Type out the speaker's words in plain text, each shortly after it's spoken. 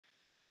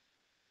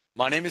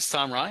My name is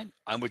Tom Ryan.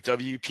 I'm with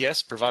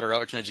WPS, Provider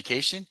Outreach and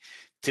Education.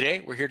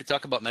 Today, we're here to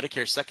talk about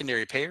Medicare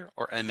Secondary Payer,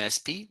 or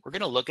MSP. We're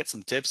going to look at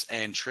some tips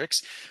and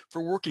tricks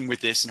for working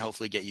with this and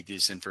hopefully get you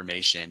this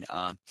information.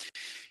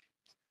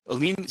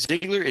 Aline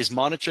Ziegler is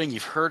monitoring.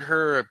 You've heard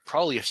her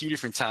probably a few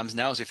different times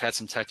now as we've had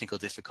some technical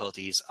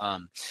difficulties.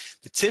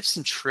 The tips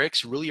and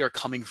tricks really are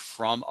coming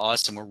from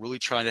us, and we're really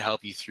trying to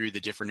help you through the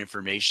different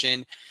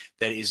information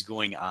that is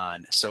going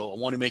on. So I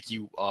want to make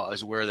you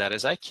as aware of that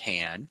as I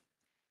can.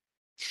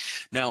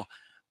 Now,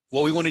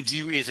 what we want to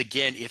do is,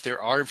 again, if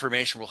there are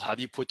information, we'll have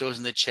you put those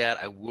in the chat.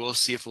 I will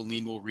see if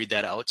Aline will read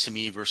that out to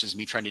me versus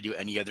me trying to do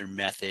any other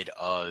method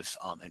of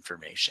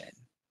information.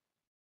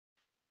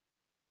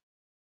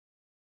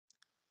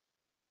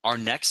 Our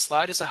next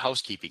slide is a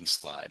housekeeping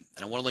slide.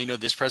 And I want to let you know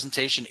this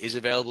presentation is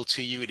available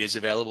to you. It is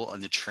available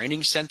in the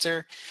training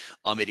center.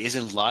 It is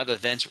in live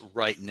events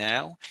right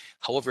now.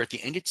 However, at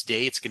the end of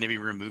today, it's going to be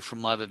removed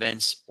from live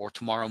events or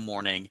tomorrow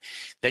morning.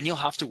 Then you'll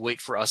have to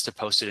wait for us to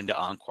post it into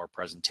Encore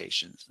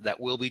presentations. That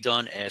will be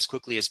done as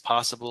quickly as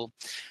possible.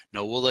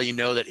 Now, we'll let you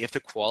know that if the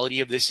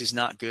quality of this is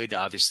not good,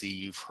 obviously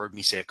you've heard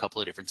me say a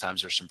couple of different times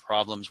there's some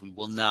problems. We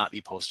will not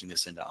be posting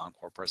this into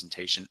Encore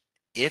presentation.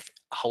 If,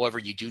 however,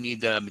 you do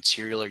need the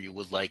material or you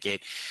would like it,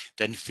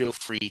 then feel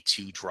free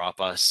to drop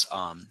us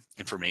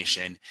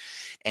information.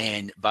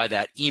 And by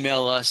that,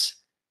 email us.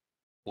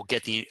 We'll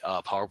get the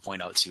PowerPoint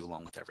out to you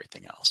along with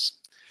everything else.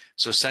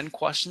 So send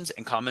questions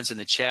and comments in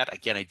the chat.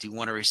 Again, I do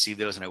want to receive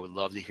those, and I would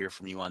love to hear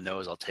from you on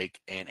those. I'll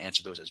take and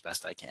answer those as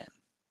best I can.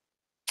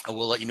 I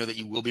will let you know that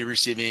you will be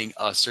receiving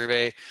a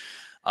survey.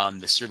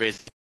 The survey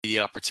is the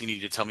opportunity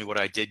to tell me what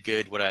I did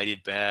good, what I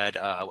did bad,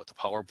 what the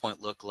PowerPoint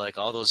looked like,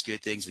 all those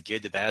good things, the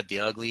good, the bad, the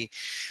ugly.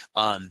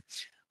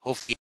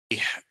 Hopefully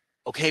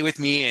okay with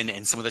me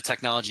and some of the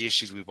technology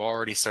issues we've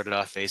already started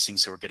off facing,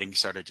 so we're getting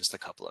started just a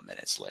couple of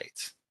minutes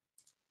late.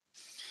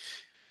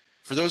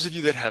 For those of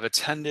you that have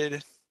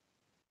attended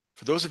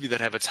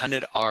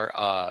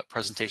our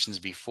presentations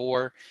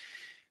before,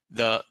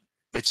 the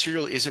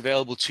material is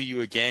available to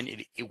you again.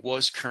 It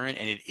was current,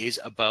 and it is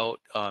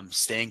about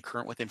staying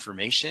current with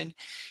information.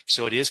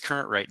 So it is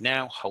current right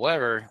now.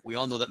 However, we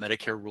all know that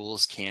Medicare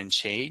rules can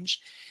change.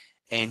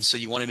 And so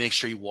you want to make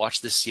sure you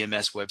watch the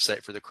CMS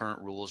website for the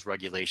current rules,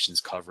 regulations,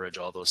 coverage,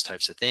 all those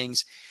types of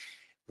things.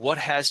 What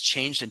has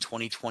changed in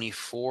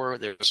 2024?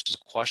 There's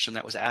a question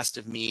that was asked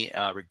of me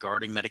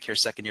regarding Medicare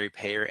Secondary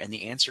Payer, and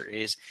the answer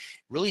is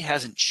really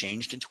hasn't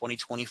changed in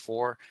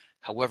 2024.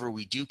 However,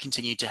 we do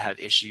continue to have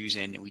issues,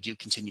 and we do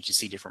continue to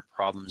see different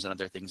problems and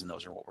other things, and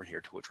those are what we're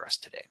here to address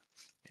today.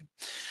 Okay.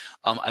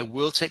 I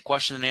will take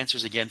question and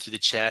answers again through the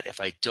chat.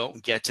 If I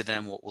don't get to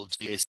them, what we'll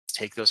do is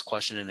take those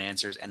question and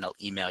answers, and I'll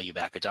email you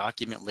back a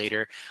document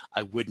later.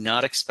 I would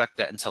not expect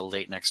that until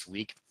late next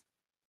week,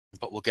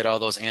 but we'll get all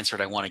those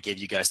answered. I want to give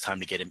you guys time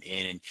to get them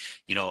in,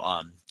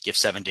 and give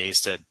 7 days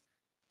to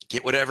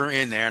get whatever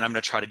in there, and I'm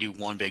going to try to do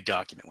one big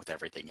document with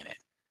everything in it.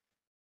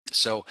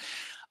 So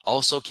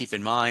also keep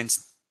in mind,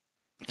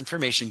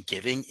 information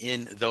giving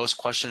in those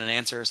question and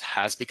answers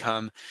has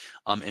become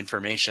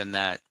information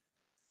that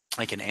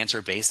I can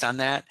answer based on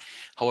that.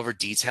 However,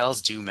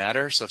 details do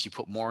matter. So if you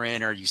put more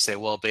in, or you say,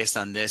 well, based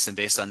on this and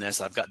based on this,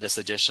 I've got this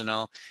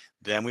additional,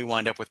 then we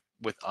wind up with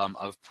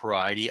a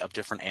variety of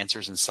different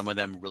answers, and some of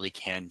them really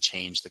can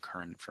change the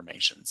current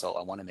information. So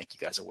I want to make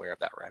you guys aware of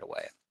that right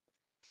away.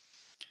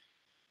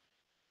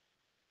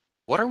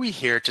 What are we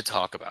here to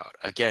talk about?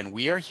 Again,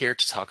 we are here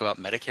to talk about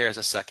Medicare as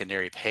a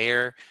secondary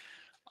payer.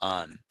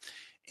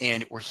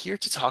 And we're here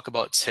to talk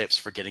about tips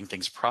for getting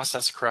things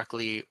processed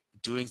correctly,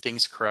 doing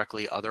things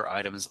correctly, other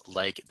items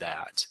like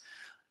that.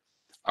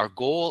 Our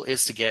goal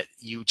is to get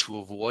you to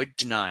avoid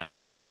denial.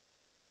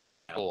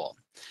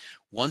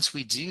 Once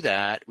we do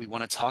that, we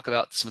want to talk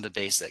about some of the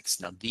basics.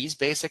 Now, these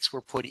basics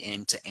were put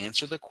in to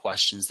answer the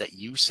questions that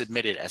you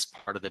submitted as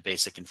part of the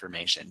basic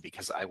information,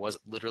 because I was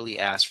literally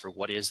asked for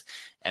what is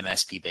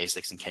MSP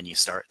basics and can you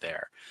start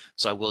there?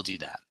 So I will do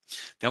that.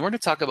 Then we're going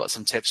to talk about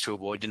some tips to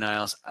avoid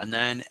denials, and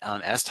then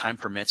as time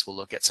permits, we'll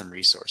look at some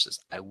resources.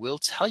 I will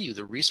tell you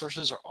the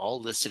resources are all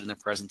listed in the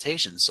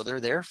presentation, so they're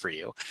there for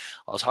you.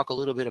 I'll talk a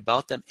little bit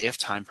about them if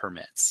time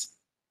permits.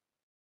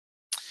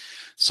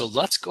 So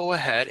let's go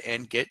ahead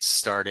and get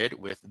started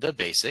with the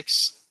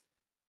basics.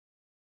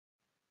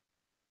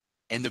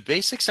 And the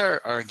basics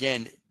are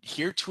again,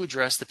 here to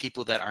address the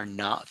people that are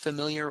not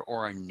familiar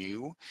or are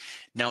new.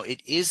 Now, it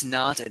is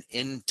not an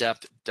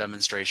in-depth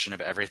demonstration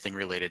of everything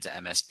related to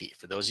MSP.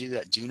 For those of you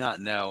that do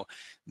not know,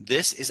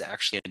 this is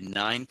actually a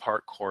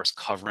 9-part course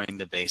covering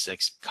the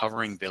basics,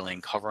 covering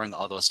billing, covering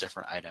all those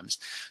different items.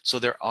 So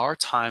there are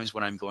times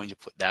when I'm going to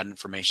put that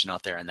information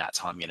out there, and that's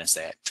how I'm going to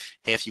say it.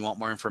 Hey, if you want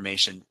more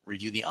information,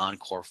 review the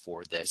Encore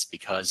for this,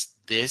 because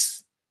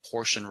this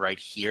portion right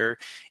here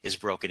is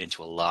broken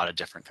into a lot of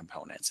different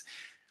components.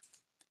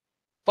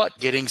 But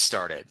getting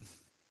started,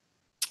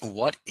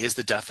 what is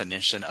the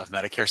definition of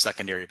Medicare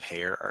Secondary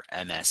Payer, or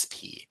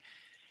MSP?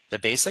 The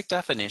basic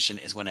definition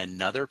is when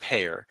another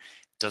payer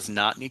does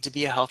not need to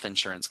be a health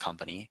insurance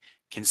company,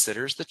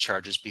 considers the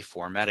charges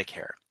before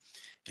Medicare.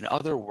 In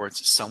other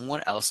words,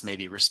 someone else may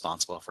be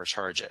responsible for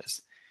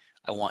charges.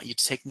 I want you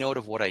to take note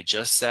of what I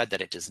just said,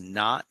 that it does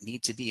not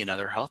need to be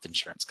another health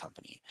insurance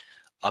company.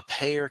 A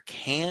payer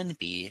can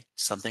be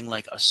something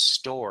like a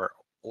store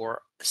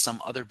or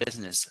some other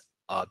business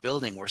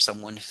building where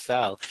someone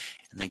fell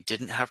and they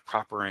didn't have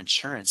proper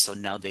insurance, so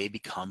now they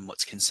become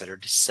what's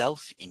considered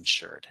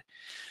self-insured.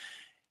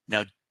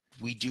 Now,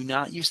 we do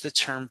not use the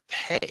term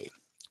pay.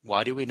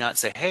 Why do we not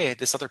say, hey,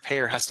 this other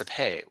payer has to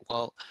pay?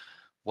 Well,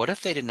 what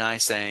if they deny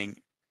saying,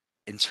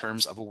 in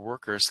terms of a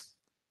worker's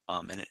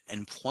an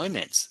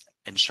employment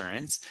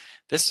insurance,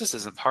 this just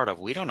isn't part of,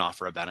 we don't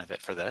offer a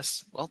benefit for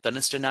this. Well, then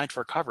it's denied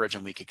for coverage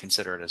and we could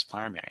consider it as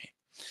primary.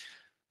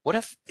 What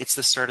if it's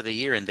the start of the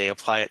year and they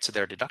apply it to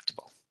their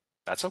deductible?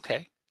 That's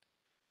okay.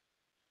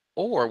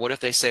 Or what if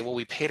they say, well,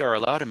 we paid our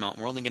allowed amount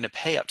and we're only going to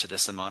pay up to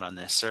this amount on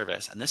this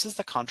service. And this is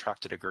the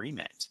contracted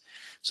agreement.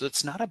 So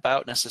it's not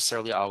about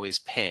necessarily always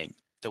paying,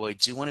 though I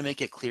do want to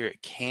make it clear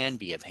it can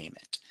be a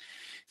payment.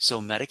 So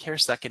Medicare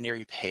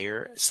Secondary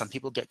Payer, some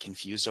people get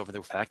confused over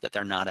the fact that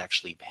they're not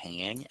actually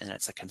paying, and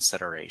it's a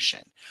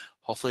consideration.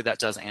 Hopefully that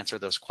does answer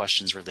those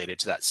questions related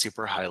to that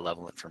super high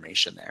level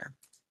information there.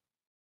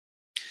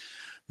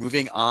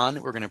 Moving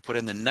on, we're going to put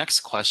in the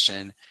next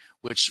question,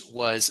 which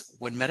was,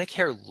 when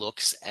Medicare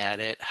looks at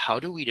it, how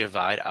do we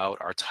divide out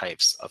our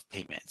types of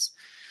payments?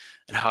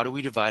 And how do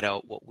we divide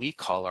out what we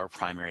call our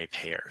primary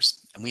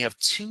payers? And we have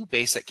two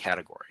basic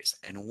categories,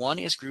 and one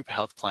is group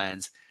health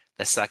plans.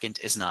 The second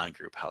is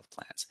non-group health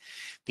plans.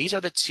 These are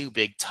the two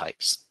big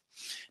types.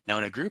 Now,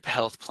 in a group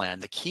health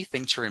plan, the key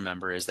thing to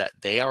remember is that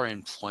they are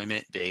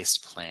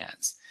employment-based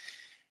plans.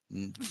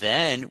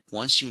 Then,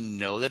 once you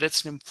know that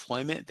it's an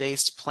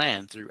employment-based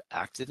plan through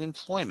active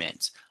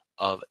employment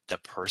of the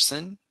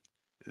person,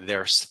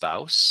 their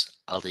spouse,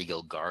 a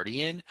legal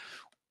guardian,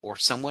 or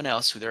someone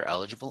else who they're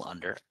eligible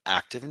under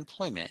active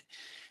employment,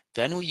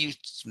 then we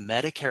use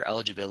Medicare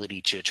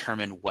eligibility to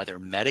determine whether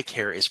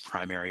Medicare is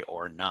primary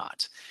or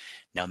not.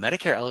 Now,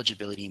 Medicare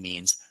eligibility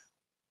means,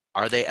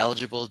 are they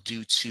eligible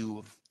due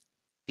to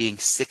being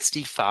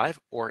 65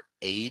 or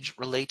age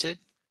related?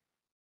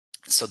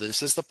 So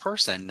this is the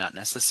person, not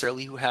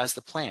necessarily who has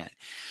the plan.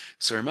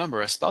 So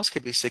remember, a spouse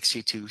could be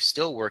 62,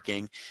 still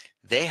working.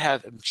 They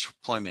have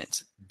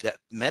employment. That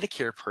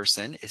Medicare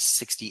person is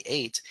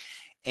 68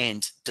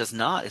 and is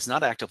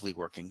not actively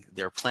working.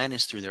 Their plan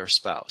is through their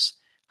spouse.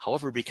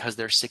 However, because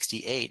they're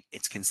 68,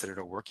 it's considered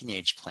a working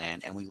age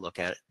plan, and we look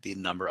at the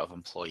number of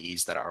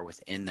employees that are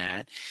within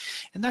that,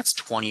 and that's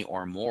 20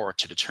 or more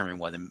to determine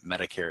whether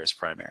Medicare is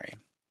primary.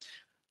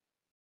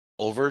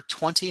 Over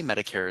 20,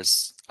 Medicare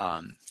is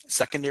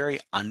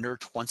secondary. Under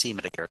 20,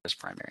 Medicare is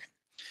primary.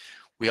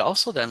 We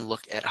also then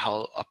look at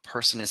how a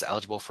person is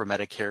eligible for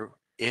Medicare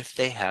if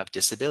they have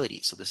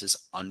disability. So this is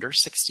under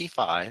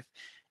 65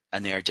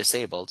 and they are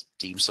disabled,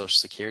 deemed Social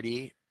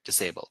Security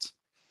disabled.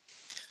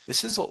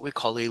 This is what we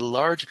call a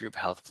large group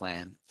health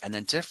plan, and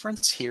the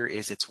difference here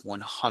is it's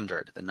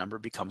 100. The number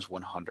becomes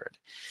 100.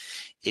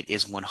 It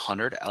is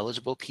 100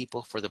 eligible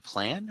people for the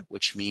plan,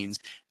 which means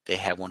they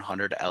have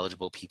 100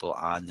 eligible people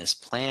on this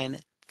plan.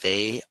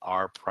 They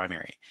are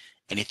primary.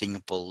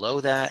 Anything below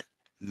that,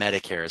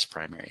 Medicare is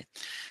primary.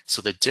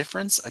 So the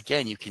difference,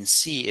 again, you can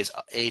see is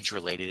age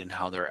related in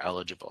how they're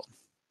eligible.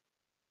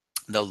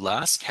 The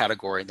last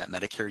category that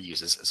Medicare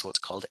uses is what's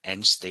called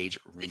end-stage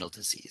renal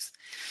disease.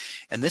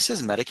 And this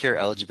is Medicare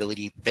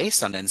eligibility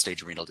based on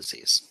end-stage renal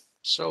disease.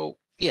 So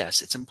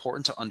yes, it's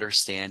important to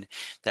understand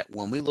that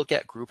when we look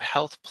at group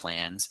health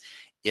plans,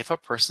 if a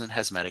person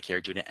has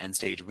Medicare due to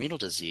end-stage renal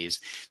disease,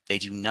 they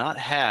do not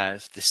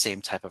have the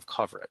same type of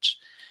coverage.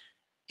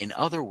 In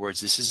other words,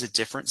 this is a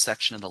different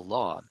section of the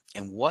law.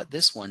 And what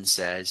this one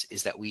says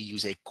is that we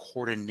use a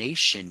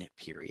coordination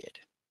period.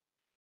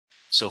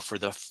 So for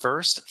the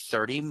first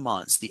 30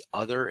 months, the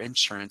other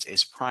insurance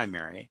is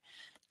primary.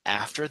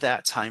 After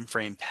that time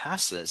frame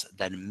passes,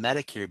 then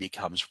Medicare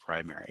becomes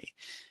primary.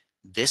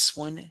 This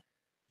one,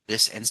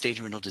 this end-stage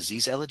renal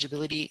disease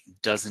eligibility,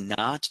 does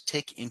not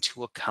take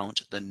into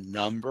account the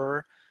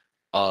number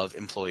of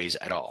employees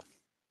at all.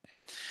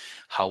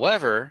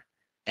 However,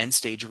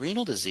 end-stage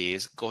renal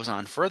disease goes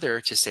on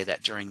further to say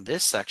that during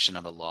this section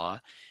of the law,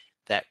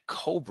 that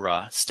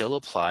COBRA still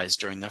applies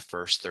during the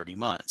first 30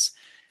 months.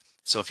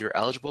 So if you're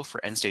eligible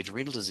for end-stage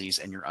renal disease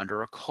and you're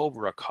under a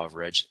COBRA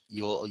coverage,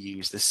 you'll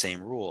use the same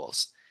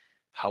rules.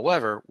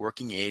 However,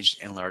 working age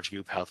and large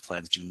group health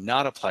plans do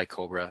not apply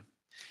COBRA,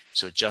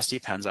 so it just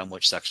depends on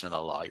which section of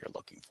the law you're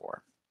looking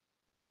for.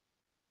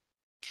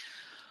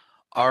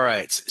 All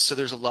right, so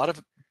there's a lot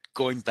of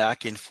going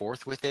back and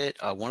forth with it.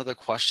 One of the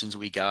questions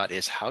we got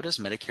is, how does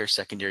Medicare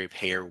Secondary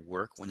Payer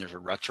work when there's a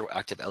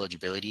retroactive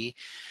eligibility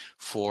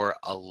for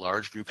a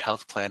large group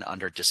health plan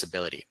under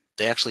disability?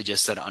 They actually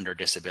just said under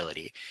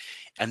disability.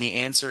 And the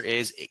answer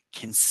is it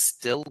can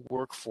still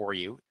work for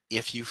you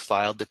if you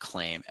filed the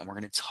claim. And we're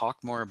going to talk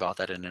more about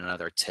that in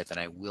another tip, and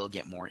I will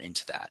get more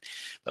into that.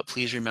 But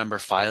please remember,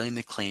 filing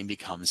the claim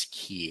becomes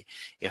key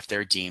if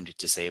they're deemed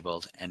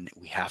disabled, and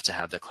we have to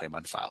have the claim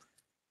on file.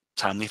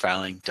 Timely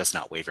filing does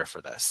not waiver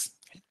for this.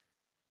 Okay.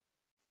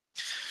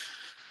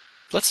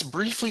 Let's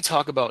briefly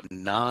talk about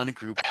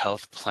non-group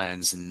health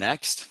plans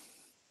next.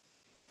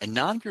 And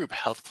non-group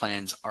health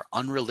plans are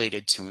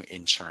unrelated to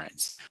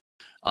insurance.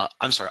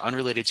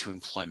 Unrelated to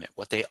employment.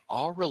 What they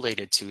are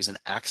related to is an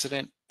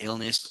accident,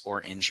 illness,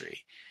 or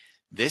injury.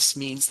 This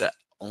means that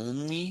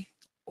only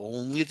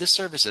the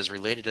services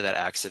related to that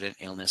accident,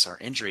 illness, or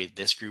injury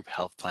this group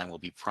health plan will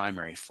be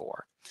primary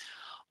for.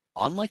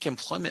 Unlike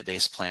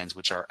employment-based plans,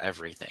 which are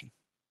everything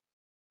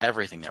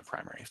they're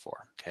primary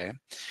for, okay?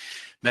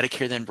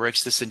 Medicare then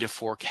breaks this into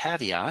 4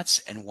 caveats,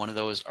 and one of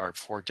those are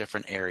 4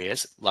 different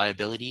areas: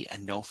 liability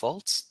and no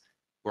faults,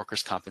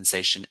 workers'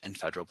 compensation, and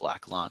federal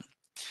black lung.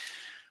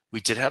 We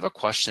did have a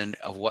question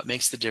of what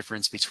makes the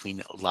difference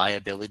between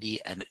liability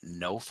and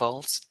no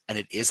faults, and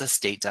it is a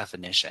state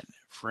definition.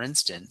 For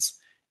instance,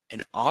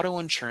 an auto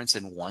insurance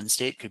in one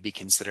state could be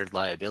considered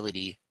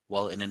liability,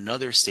 while in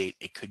another state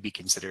it could be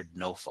considered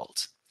no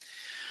fault.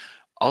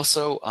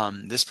 Also,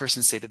 this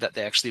person stated that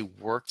they actually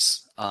worked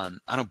on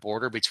a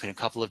border between a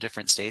couple of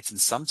different states, and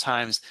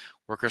sometimes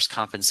workers'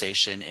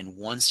 compensation in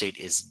one state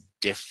is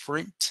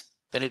different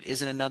than it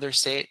is in another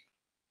state.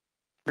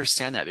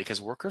 Understand that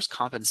because workers'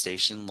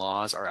 compensation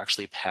laws are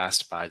actually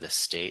passed by the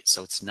state,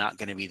 so it's not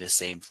going to be the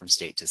same from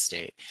state to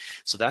state.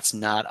 So that's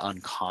not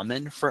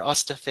uncommon for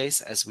us to face,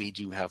 as we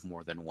do have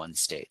more than one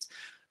state.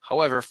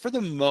 However, for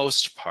the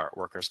most part,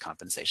 workers'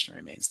 compensation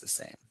remains the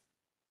same.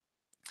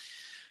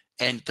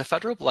 And the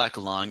federal black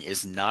lung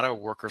is not a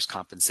workers'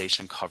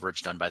 compensation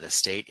coverage done by the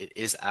state. It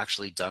is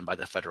actually done by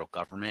the federal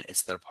government.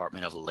 It's the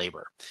Department of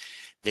Labor.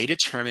 They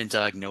determine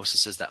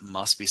diagnoses that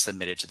must be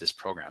submitted to this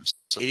program.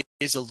 So it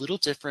is a little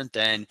different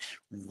than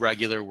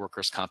regular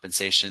workers'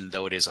 compensation,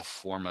 though it is a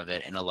form of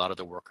it, and a lot of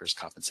the workers'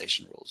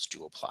 compensation rules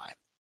do apply.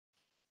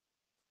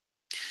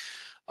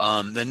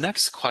 The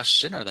next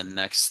question, or the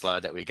next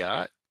slide that we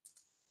got,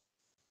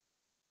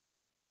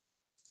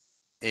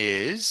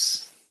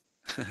 is,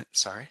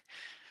 sorry,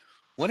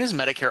 when is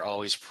Medicare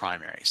always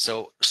primary?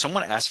 So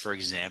someone asked for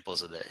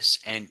examples of this.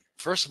 And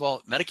first of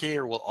all,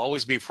 Medicare will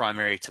always be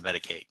primary to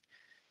Medicaid.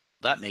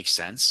 That makes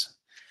sense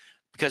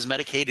because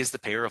Medicaid is the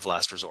payer of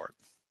last resort.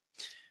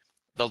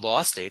 The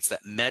law states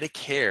that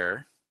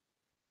Medicare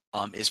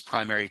is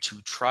primary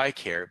to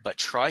TRICARE, but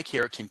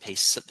TRICARE can pay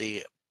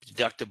the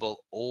deductible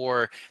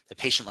or the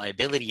patient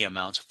liability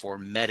amount for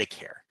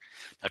Medicare.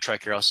 Now,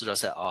 TRICARE also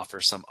does offer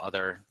some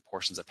other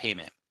portions of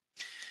payment.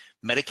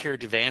 Medicare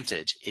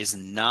Advantage is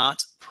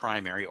not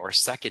primary or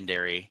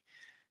secondary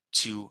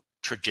to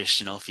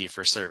traditional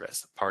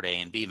fee-for-service, Part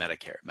A and B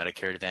Medicare.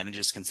 Medicare Advantage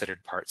is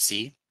considered Part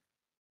C.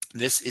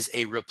 This is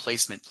a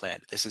replacement plan.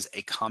 This is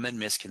a common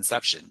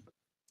misconception.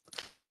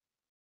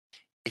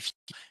 If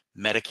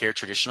Medicare,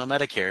 traditional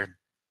Medicare,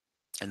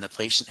 and the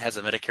patient has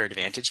a Medicare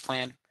Advantage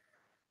plan,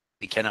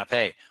 we cannot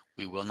pay.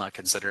 We will not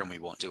consider and we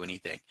won't do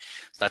anything.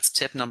 So that's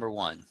tip number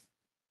 1.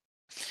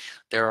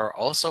 There are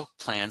also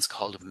plans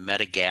called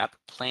Medigap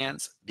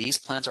plans. These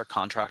plans are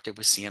contracted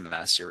with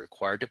CMS. You're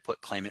required to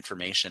put claim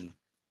information.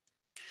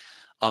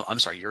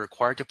 You're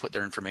required to put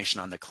their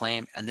information on the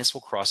claim, and this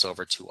will cross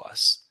over to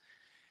us.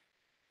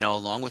 Now,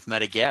 along with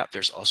Medigap,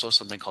 there's also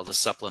something called a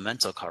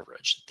supplemental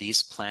coverage.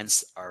 These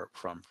plans are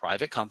from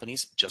private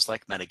companies, just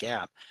like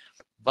Medigap,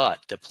 but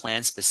the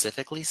plan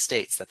specifically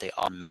states that they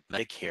offer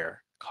Medicare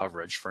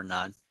coverage for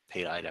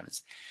non-paid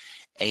items.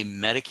 A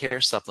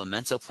Medicare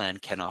supplemental plan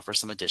can offer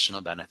some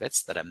additional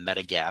benefits that a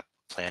Medigap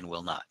plan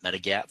will not.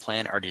 Medigap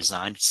plans are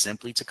designed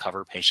simply to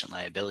cover patient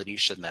liability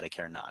should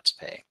Medicare not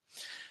pay.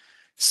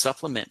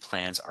 Supplement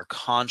plans are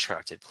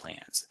contracted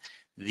plans.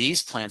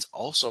 These plans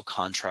also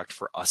contract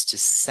for us to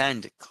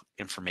send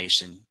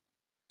information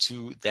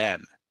to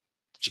them.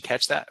 Did you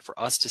catch that? For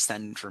us to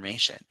send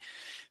information.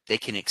 They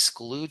can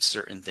exclude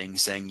certain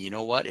things, saying, you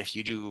know what, if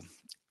you do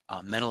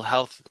mental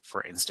health,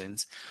 for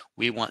instance,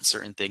 we want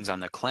certain things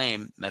on the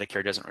claim.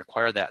 Medicare doesn't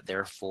require that,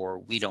 therefore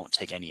we don't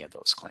take any of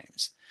those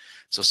claims.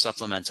 So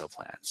supplemental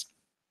plans.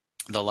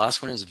 The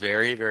last one is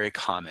very, very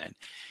common.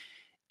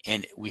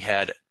 And we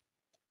had,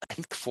 I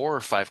think, 4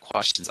 or 5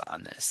 questions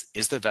on this.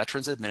 Is the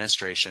Veterans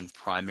Administration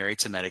primary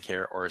to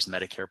Medicare, or is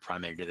Medicare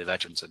primary to the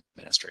Veterans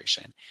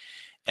Administration?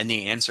 And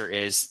the answer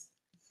is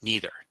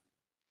neither.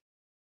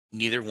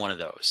 Neither one of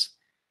those.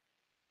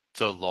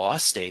 The law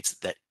states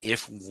that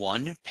if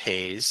one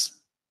pays,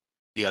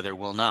 the other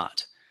will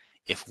not.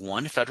 If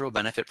one federal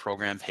benefit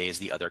program pays,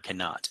 the other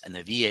cannot. And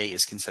the VA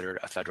is considered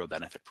a federal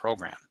benefit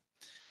program.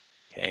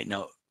 Okay,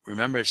 now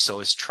remember,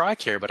 so is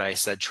TRICARE, but I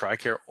said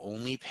TRICARE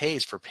only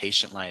pays for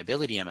patient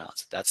liability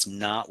amounts. That's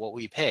not what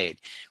we paid.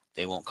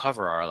 They won't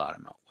cover our allotted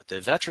amount. With the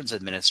Veterans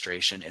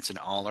Administration, it's an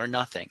all or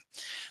nothing.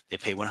 They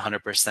pay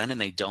 100% and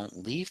they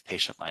don't leave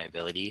patient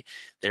liability.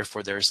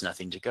 Therefore, there's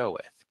nothing to go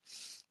with.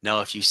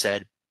 Now, if you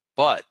said,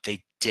 but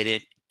they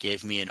didn't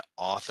give me an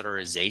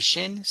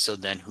authorization, so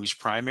then who's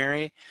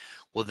primary?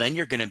 Well, then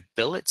you're going to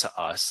bill it to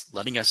us,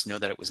 letting us know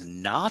that it was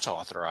not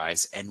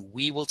authorized, and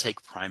we will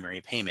take primary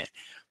payment.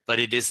 But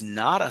it is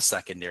not a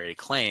secondary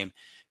claim,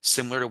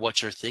 similar to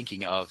what you're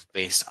thinking of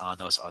based on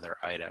those other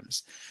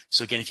items.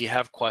 So again, if you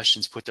have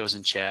questions, put those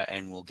in chat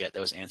and we'll get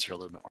those answered a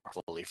little bit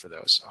more fully for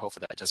those. So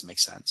hopefully that does make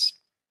sense.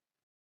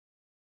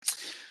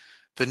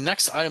 The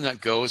next item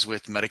that goes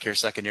with Medicare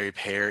Secondary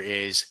Payer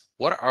is,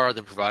 what are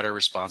the provider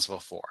responsible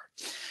for?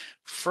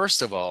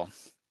 First of all,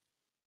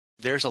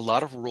 there's a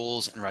lot of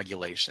rules and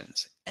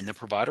regulations, and the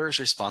provider is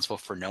responsible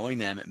for knowing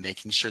them and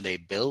making sure they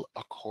bill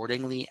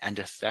accordingly and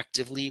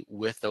effectively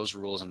with those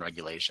rules and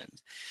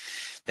regulations.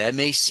 That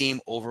may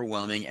seem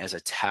overwhelming as a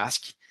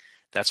task.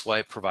 That's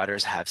why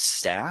providers have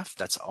staff.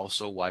 That's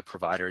also why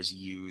providers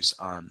use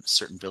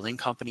certain billing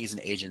companies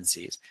and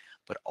agencies.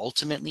 But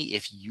ultimately,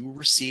 if you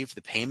receive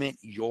the payment,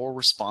 you're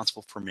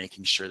responsible for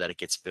making sure that it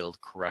gets billed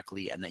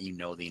correctly and that you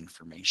know the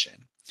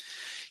information.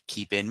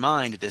 Keep in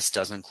mind, this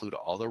does include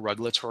all the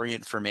regulatory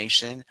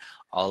information,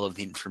 all of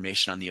the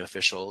information on the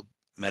official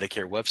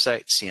Medicare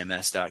website,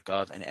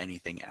 cms.gov, and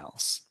anything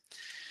else.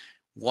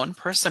 One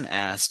person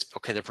asked,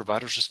 okay, the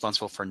provider's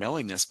responsible for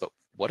knowing this, but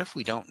what if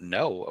we don't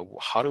know?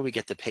 How do we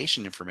get the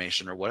patient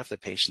information? Or what if the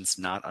patient's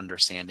not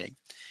understanding?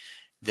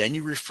 Then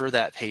you refer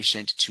that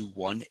patient to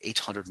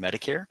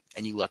 1-800-Medicare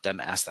and you let them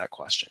ask that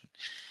question.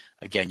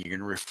 Again, you're going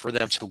to refer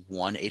them to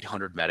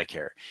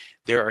 1-800-Medicare.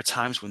 There are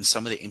times when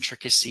some of the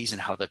intricacies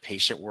and how the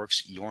patient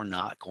works, you're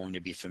not going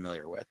to be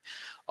familiar with.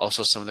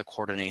 Also, some of the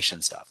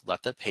coordination stuff.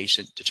 Let the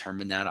patient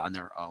determine that on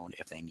their own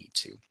if they need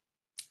to.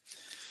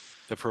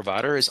 The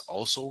provider is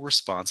also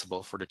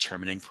responsible for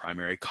determining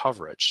primary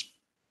coverage.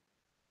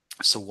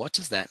 So what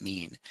does that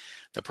mean?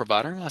 The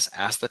provider must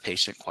ask the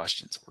patient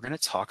questions. We're going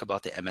to talk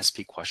about the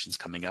MSP questions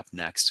coming up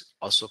next,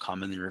 also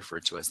commonly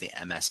referred to as the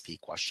MSP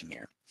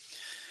questionnaire.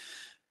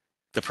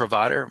 The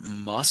provider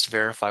must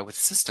verify with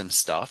system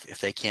stuff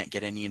if they can't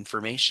get any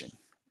information.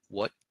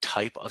 What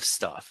type of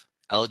stuff?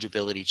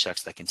 Eligibility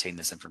checks that contain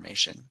this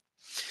information.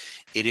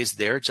 It is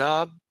their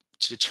job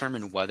to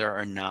determine whether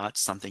or not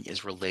something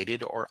is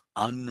related or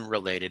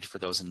unrelated for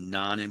those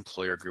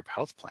non-employer group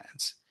health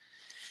plans.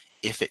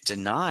 If it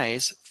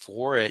denies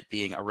for it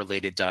being a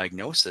related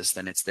diagnosis,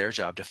 then it's their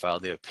job to file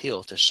the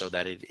appeal to show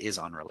that it is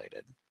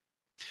unrelated.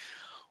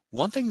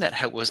 One thing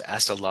that was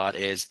asked a lot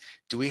is,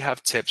 do we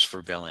have tips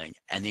for billing?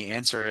 And the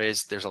answer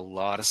is, there's a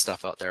lot of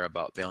stuff out there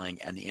about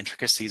billing, and the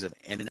intricacies of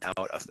in and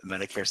out of the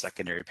Medicare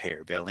Secondary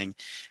Payer billing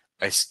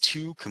is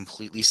two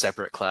completely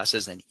separate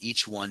classes, and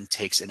each one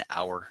takes an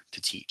hour to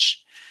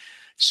teach.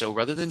 So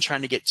rather than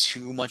trying to get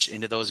too much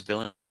into those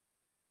billing,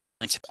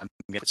 I'm going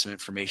to get some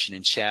information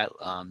in chat.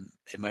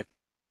 It might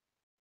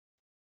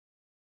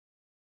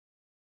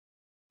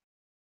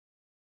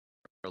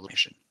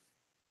relation.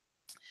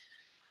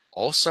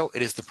 Also,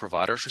 it is the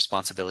provider's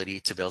responsibility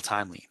to bill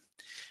timely.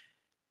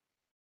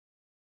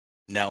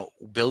 Now,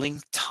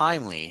 billing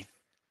timely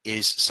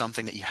is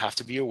something that you have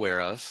to be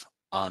aware of.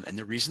 And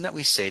the reason that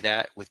we say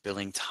that with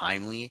billing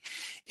timely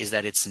is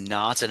that it's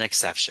not an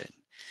exception.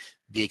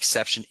 The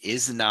exception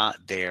is not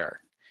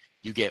there.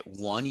 You get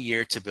 1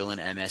 year to bill an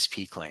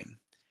MSP claim.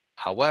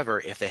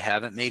 However, if they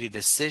haven't made a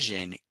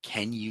decision,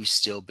 can you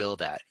still bill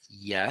that?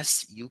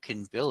 Yes, you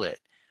can bill it,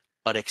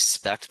 but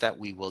expect that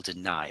we will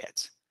deny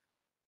it.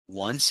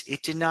 Once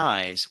it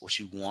denies, what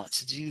you want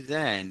to do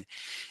then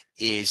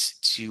is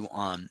to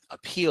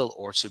appeal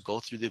or to go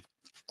through the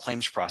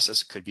claims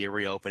process. It could be a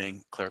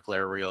reopening, clerical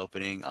error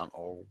reopening,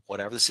 or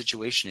whatever the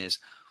situation is,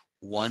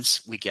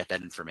 once we get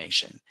that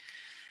information.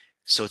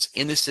 So it's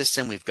in the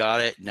system, we've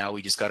got it, now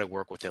we just got to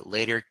work with it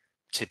later,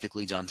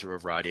 typically done through a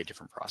variety of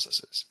different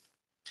processes.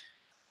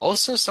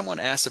 Also, someone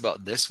asked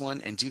about this one,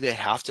 and do they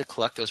have to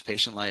collect those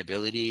patient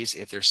liabilities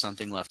if there's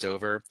something left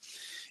over?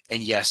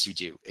 And yes, you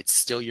do. It's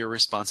still your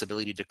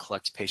responsibility to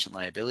collect patient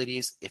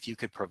liabilities. If you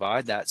could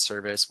provide that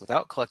service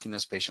without collecting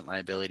those patient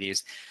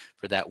liabilities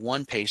for that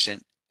one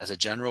patient, as a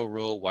general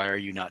rule, why are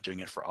you not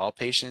doing it for all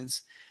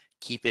patients?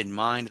 Keep in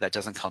mind that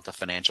doesn't count the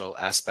financial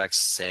aspects,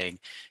 saying,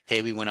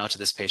 hey, we went out to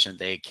this patient,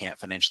 they can't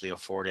financially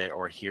afford it,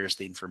 or here's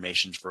the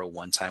information for a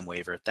one-time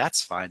waiver.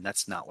 That's fine.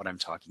 That's not what I'm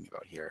talking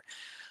about here.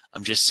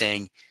 I'm just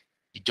saying,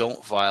 you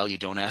don't file, you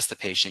don't ask the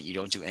patient, you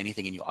don't do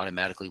anything, and you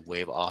automatically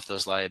waive off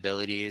those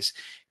liabilities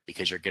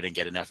because you're going to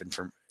get enough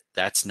information.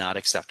 That's not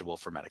acceptable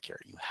for Medicare.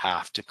 You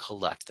have to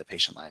collect the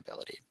patient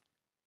liability.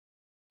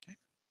 Okay.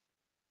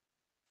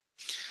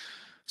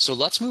 So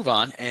let's move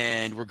on,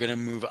 and we're going to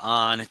move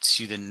on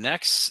to the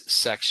next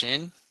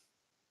section,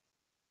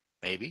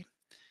 maybe.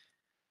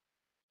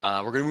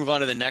 We're going to move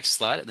on to the next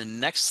slide. The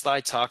next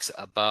slide talks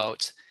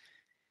about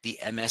the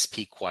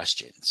MSP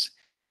questions.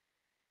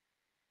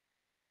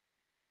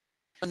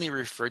 Commonly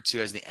referred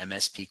to as the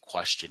MSP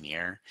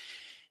questionnaire.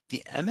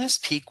 The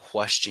MSP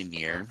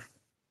questionnaire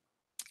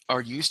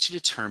are used to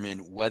determine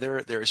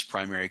whether there is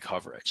primary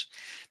coverage.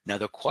 Now,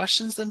 the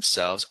questions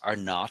themselves are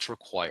not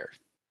required,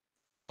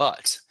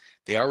 but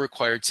they are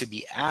required to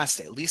be asked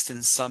at least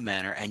in some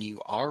manner, and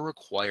you are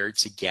required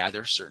to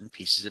gather certain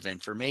pieces of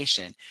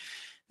information.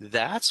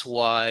 That's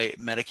why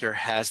Medicare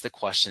has the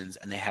questions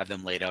and they have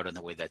them laid out in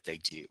the way that they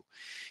do.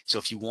 So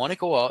if you want to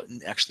go out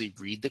and actually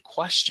read the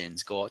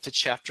questions, go out to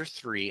Chapter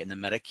 3 in the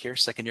Medicare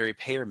Secondary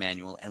Payer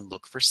Manual and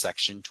look for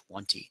Section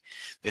 20.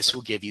 This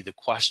will give you the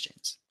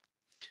questions.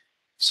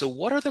 So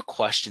what are the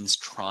questions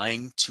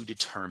trying to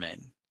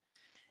determine?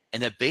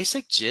 And the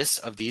basic gist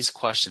of these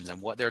questions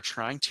and what they're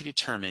trying to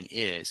determine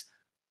is,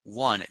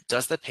 1,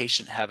 does the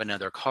patient have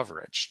another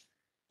coverage?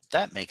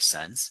 That makes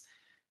sense.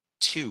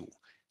 2,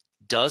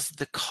 does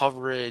the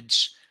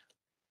coverage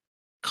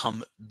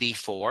come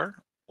before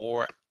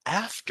or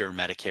after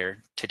Medicare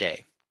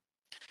today?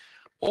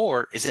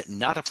 Or is it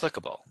not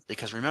applicable?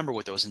 Because remember,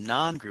 with those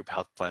non-group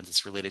health plans,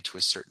 it's related to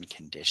a certain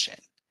condition.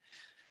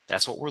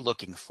 That's what we're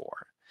looking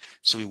for.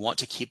 So we want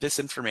to keep this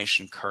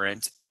information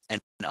current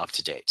and up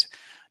to date.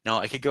 Now,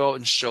 I could go out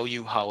and show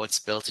you how it's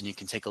built and you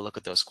can take a look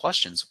at those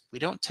questions. We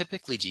don't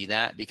typically do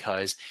that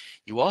because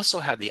you also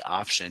have the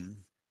option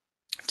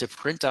to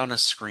print down a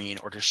screen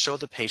or to show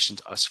the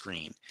patient a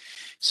screen.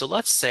 So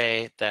let's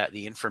say that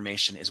the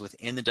information is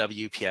within the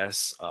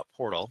WPS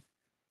portal,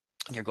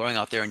 and you're going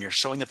out there and you're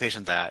showing the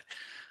patient that,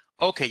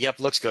 okay, yep,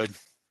 looks good.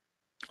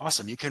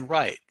 Awesome, you can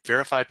write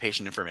verify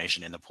patient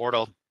information in the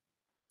portal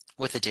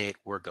with the date,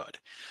 we're good.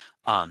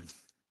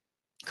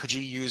 Could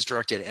you use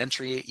direct data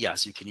entry?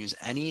 Yes, you can use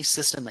any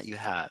system that you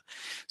have.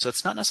 So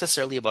it's not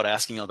necessarily about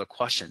asking all the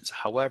questions.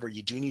 However,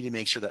 you do need to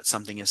make sure that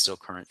something is still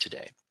current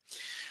today.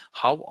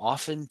 How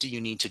often do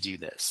you need to do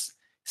this?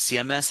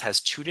 CMS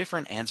has 2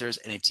 different answers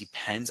and it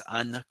depends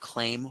on the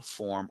claim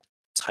form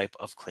type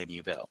of claim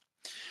you bill.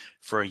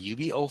 For a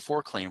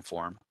UB04 claim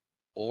form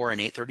or an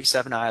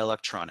 837I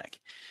electronic,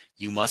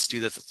 you must do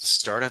this at the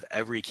start of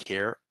every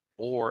care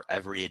or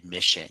every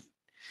admission.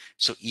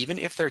 So even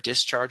if they're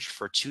discharged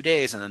for 2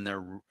 days and then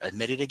they're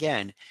admitted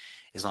again,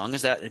 as long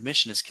as that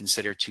admission is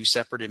considered 2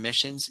 separate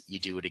admissions, you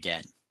do it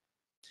again.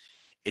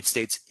 It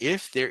states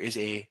if there is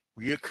a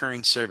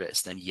reoccurring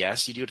service, then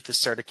yes, you do it at the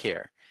start of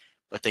care,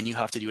 but then you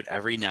have to do it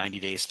every 90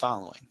 days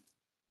following.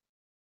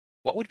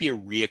 What would be a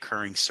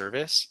reoccurring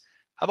service?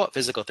 How about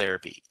physical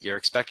therapy? You're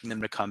expecting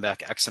them to come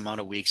back X amount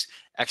of weeks,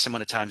 X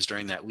amount of times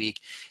during that week.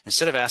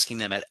 Instead of asking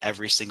them at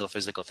every single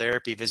physical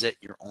therapy visit,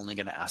 you're only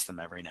going to ask them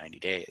every 90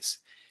 days.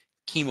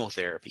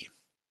 Chemotherapy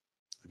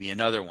would be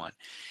another one.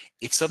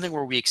 It's something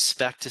where we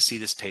expect to see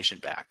this patient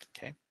back,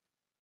 okay?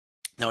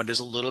 Now it is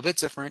a little bit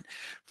different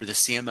for the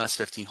CMS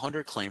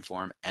 1500 claim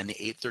form and the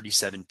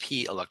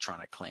 837P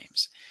electronic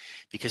claims,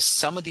 because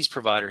some of these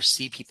providers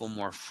see people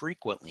more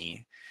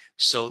frequently.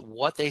 So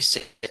what they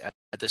say at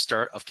the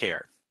start of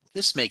care,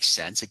 this makes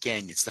sense.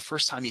 Again, it's the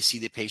first time you see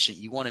the patient.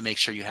 You want to make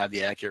sure you have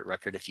the accurate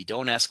record. If you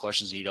don't ask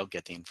questions, you don't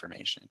get the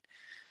information.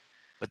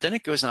 But then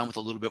it goes on with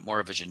a little bit more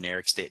of a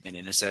generic statement,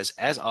 and it says,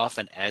 as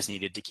often as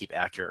needed to keep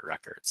accurate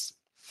records.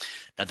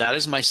 Now that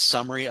is my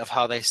summary of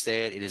how they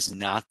say it. It is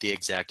not the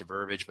exact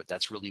verbiage, but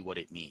that's really what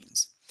it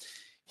means.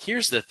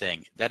 Here's the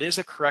thing, that is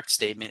a correct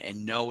statement,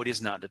 and no, it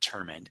is not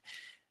determined.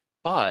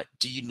 But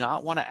do you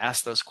not want to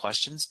ask those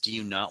questions? Do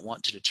you not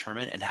want to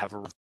determine and have a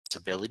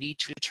responsibility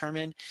to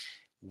determine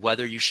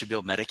whether you should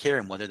bill Medicare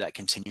and whether that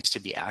continues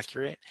to be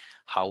accurate?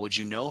 How would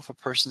you know if a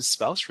person's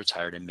spouse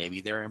retired and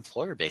maybe their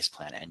employer-based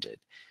plan ended?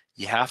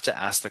 You have to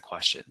ask the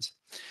questions.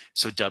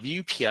 So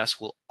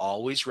WPS will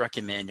always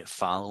recommend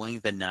following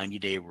the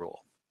 90-day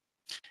rule.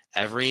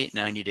 Every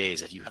 90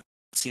 days, if you haven't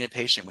seen a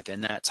patient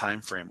within that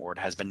time frame or it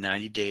has been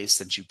 90 days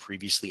since you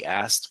previously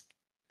asked,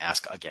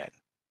 ask again.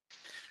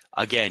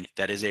 Again,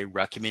 that is a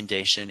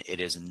recommendation.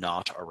 It is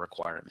not a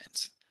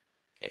requirement.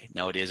 Okay.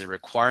 Now it is a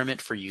requirement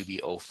for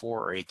UB04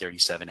 or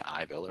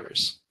 837I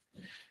billers.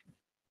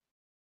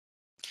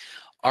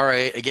 All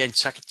right, again,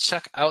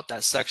 check out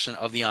that section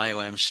of the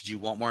IOM should you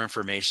want more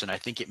information. I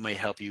think it might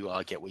help you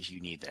get what you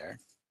need there.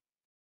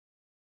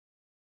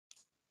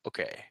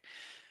 Okay.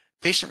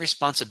 Patient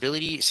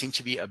responsibility seems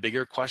to be a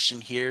bigger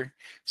question here.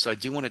 So I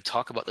do want to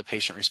talk about the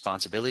patient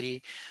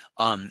responsibility.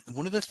 One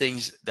of the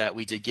things that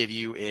we did give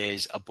you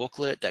is a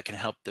booklet that can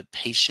help the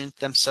patient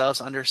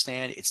themselves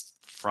understand. It's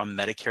from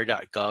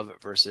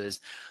Medicare.gov versus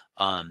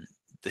the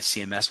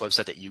CMS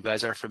website that you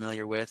guys are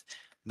familiar with.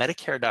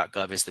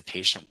 Medicare.gov is the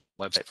patient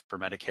website for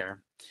Medicare.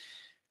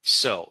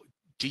 So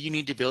do you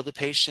need to bill the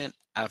patient?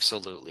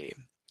 Absolutely.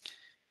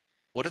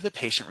 What are the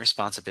patient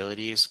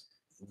responsibilities?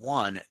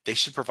 1, they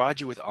should provide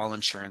you with all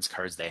insurance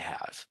cards they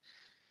have.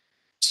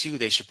 2,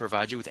 they should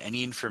provide you with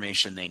any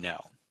information they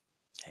know.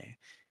 Okay.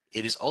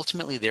 It is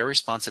ultimately their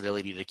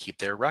responsibility to keep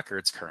their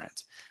records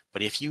current.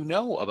 But if you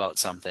know about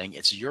something,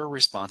 it's your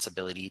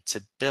responsibility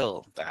to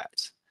bill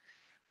that.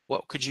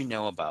 What could you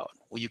know about?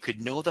 Well, you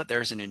could know that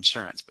there's an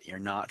insurance, but you're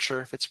not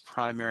sure if it's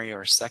primary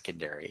or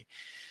secondary.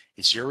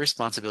 It's your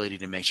responsibility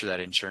to make sure that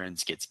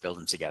insurance gets billed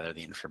and to gather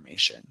the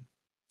information.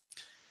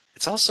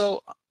 It's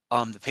also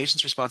the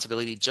patient's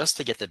responsibility just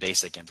to get the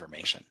basic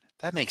information.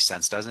 That makes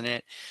sense, doesn't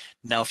it?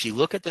 Now, if you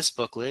look at this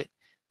booklet,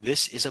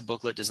 this is a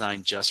booklet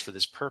designed just for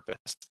this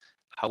purpose.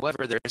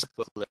 However, there is a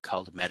booklet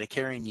called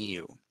Medicare and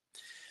You.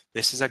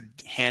 This is a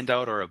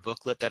handout or a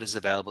booklet that is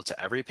available to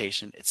every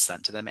patient. It's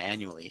sent to them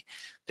annually.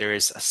 There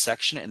is a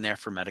section in there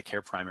for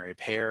Medicare Primary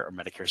Payer or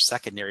Medicare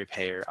Secondary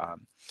Payer.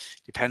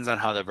 Depends on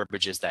how the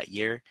verbiage is that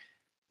year.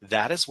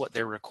 That is what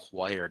they're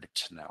required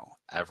to know.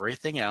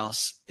 Everything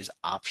else is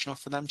optional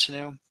for them to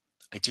know.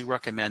 I do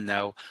recommend,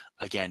 though,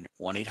 again,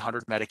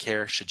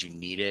 1-800-MEDICARE, should you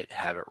need it,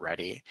 have it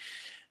ready.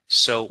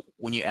 So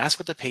when you ask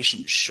what the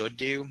patient should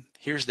do,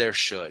 here's their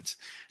shoulds.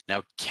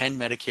 Now, can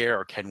Medicare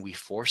or can we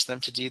force them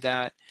to do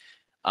that?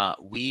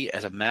 We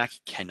as a MAC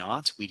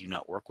cannot. We do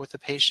not work with the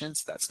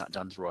patients. That's not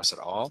done through us at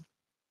all.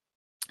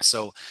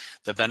 So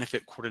the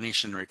Benefit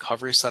Coordination and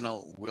Recovery Center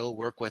will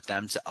work with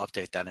them to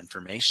update that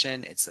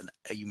information.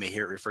 You may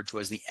hear it referred to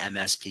as the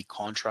MSP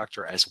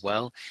contractor as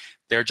well.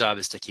 Their job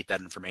is to keep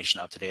that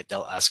information up to date.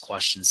 They'll ask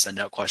questions, send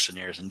out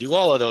questionnaires, and do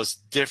all of those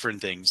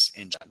different things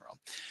in general.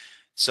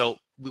 So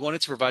we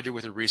wanted to provide you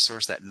with a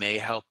resource that may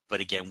help,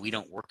 but again, we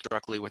don't work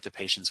directly with the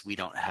patients. We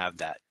don't have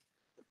that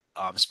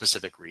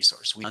specific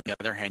resource. We, on the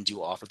other hand,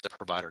 do offer the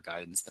provider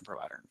guidance and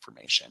provider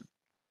information.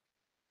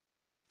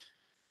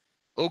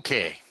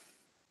 Okay.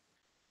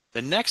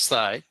 The next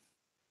slide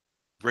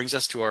brings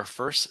us to our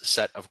first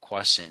set of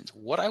questions.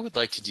 What I would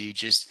like to do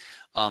just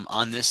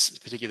on this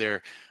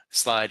particular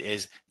slide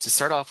is to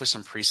start off with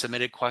some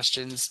pre-submitted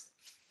questions,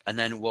 and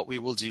then what we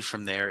will do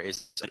from there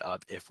is set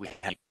up if we have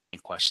any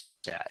questions.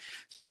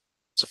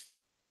 So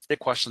the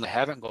question that I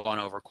haven't gone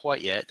over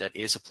quite yet that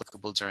is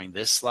applicable during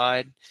this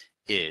slide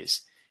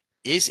is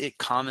it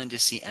common to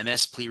see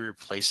MSP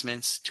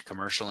replacements to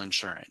commercial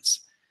insurance?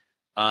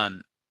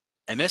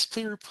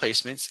 MSP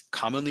replacements,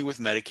 commonly with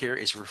Medicare,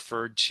 is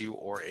referred to,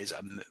 or is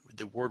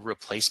the word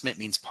replacement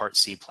means Part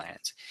C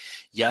plans.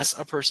 Yes,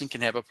 a person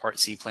can have a Part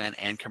C plan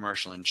and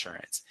commercial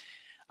insurance.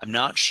 I'm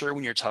not sure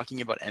when you're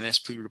talking about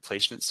MSP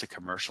replacements to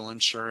commercial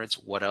insurance,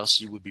 what else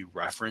you would be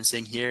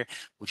referencing here,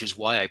 which is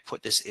why I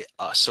put this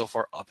so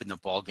far up in the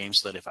ball game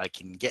so that if I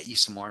can get you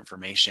some more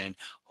information,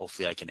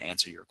 hopefully I can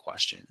answer your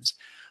questions.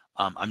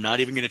 I'm not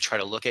even going to try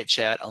to look at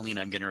chat,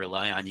 Alina. I'm going to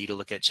rely on you to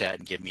look at chat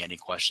and give me any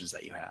questions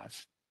that you have.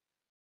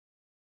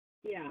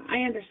 Yeah,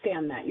 I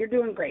understand that. You're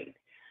doing great.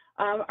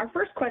 Our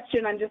first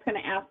question, I'm just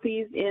going to ask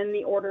these in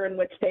the order in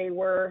which they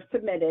were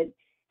submitted.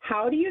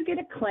 How do you get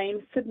a claim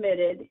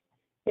submitted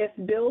if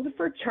billed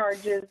for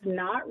charges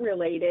not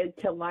related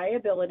to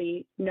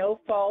liability,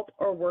 no fault,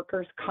 or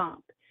workers'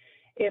 comp?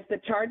 If the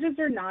charges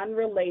are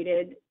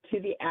non-related to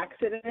the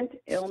accident,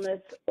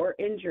 illness, or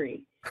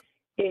injury,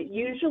 it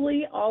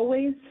usually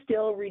always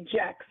still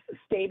rejects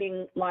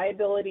stating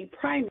liability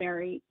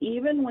primary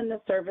even when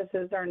the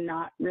services are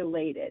not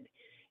related.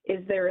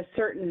 Is there a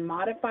certain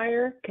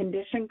modifier,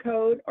 condition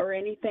code, or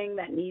anything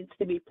that needs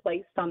to be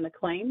placed on the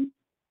claim?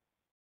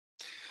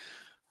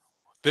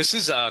 This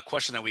is a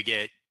question that we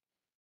get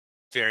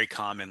very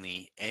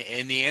commonly,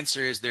 and the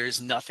answer is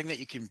there's nothing that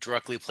you can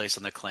directly place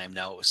on the claim.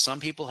 Now, some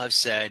people have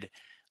said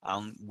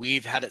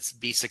we've had it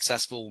be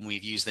successful when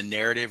we've used the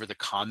narrative or the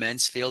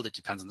comments field. It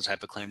depends on the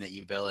type of claim that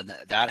you bill, and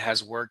that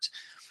has worked.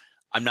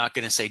 I'm not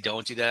going to say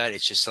don't do that.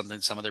 It's just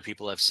something some other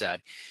people have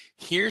said.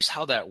 Here's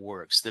how that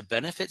works. The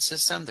benefit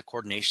system, the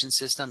coordination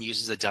system,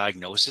 uses a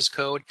diagnosis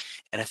code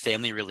and a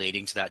family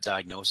relating to that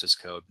diagnosis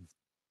code.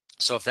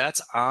 So if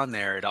that's on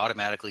there, it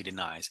automatically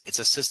denies. It's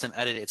a system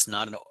edit. It's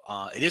not an.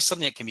 It is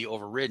something that can be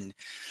overridden,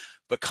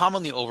 but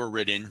commonly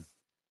overridden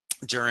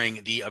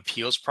during the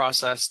appeals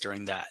process,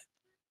 during that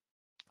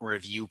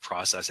review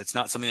process. It's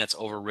not something that's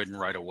overridden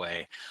right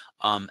away.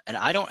 And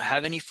I don't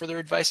have any further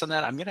advice on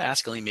that. I'm going to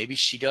ask Aline, maybe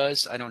she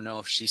does. I don't know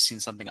if she's seen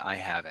something I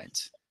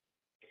haven't.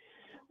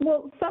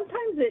 Well,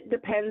 sometimes it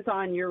depends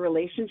on your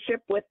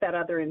relationship with that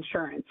other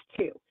insurance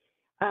too.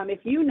 If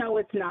you know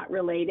it's not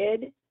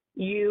related,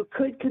 you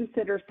could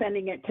consider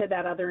sending it to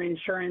that other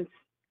insurance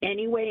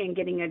anyway and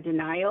getting a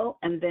denial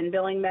and then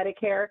billing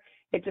Medicare.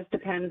 It just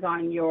depends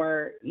on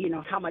your,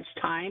 how much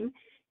time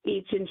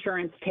each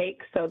insurance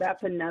takes. So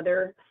that's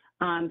another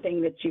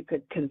thing that you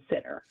could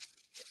consider.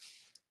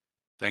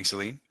 Thanks,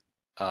 Aline.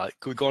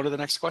 Could we go on to the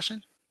next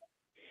question?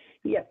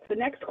 Yes, the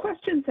next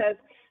question says,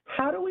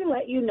 how do we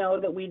let you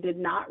know that we did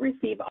not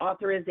receive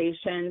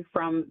authorization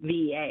from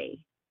VA?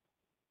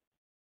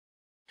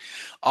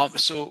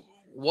 So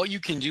what you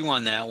can do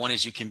on that one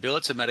is you can bill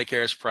it to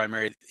Medicare as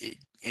primary.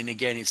 And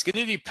again, it's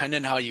going to depend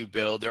on how you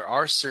bill. There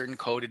are certain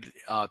coded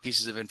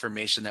pieces of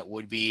information that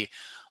would be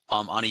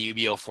on a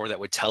UB04 that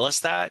would tell us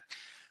that.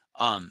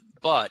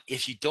 But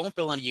if you don't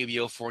bill on a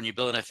UB04 and you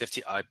bill in a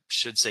I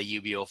should say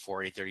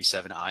UB04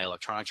 837I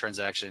electronic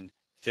transaction,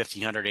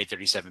 1500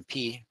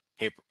 837P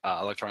paper,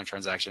 electronic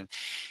transaction,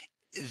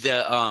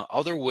 the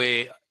other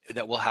way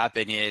that will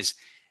happen is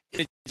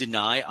if you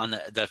deny on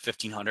the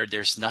 1500,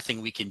 there's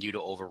nothing we can do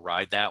to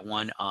override that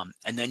one.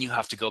 And then you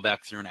have to go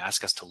back through and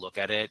ask us to look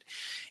at it.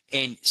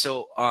 And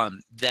so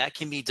that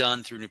can be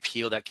done through an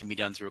appeal, that can be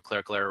done through a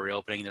clerical error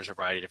reopening. There's a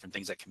variety of different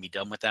things that can be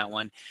done with that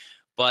one.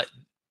 But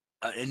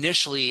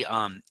initially,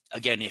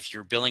 again, if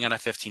you're billing on a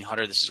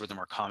 1500, this is where the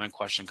more common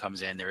question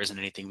comes in. There isn't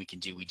anything we can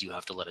do. We do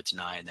have to let it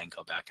deny and then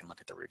go back and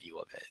look at the review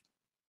of it.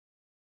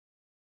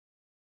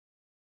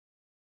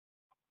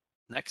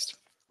 Next.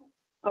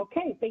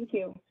 Okay, thank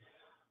you.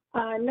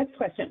 Next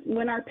question.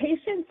 When our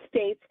patient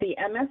states the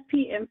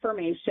MSP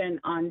information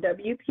on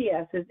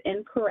WPS is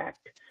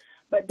incorrect,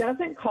 but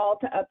doesn't call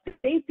to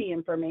update the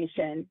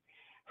information,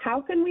 how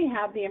can we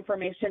have the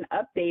information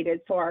updated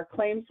so our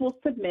claims will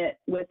submit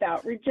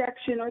without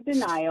rejection or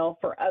denial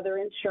for other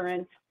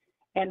insurance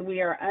and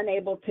we are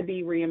unable to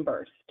be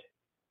reimbursed?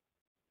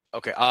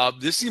 Okay,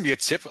 this is going to be a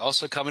tip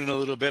also coming in a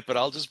little bit, but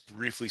I'll just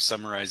briefly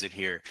summarize it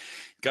here.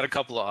 Got a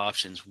couple of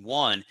options.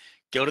 One,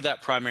 go to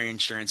that primary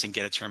insurance and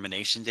get a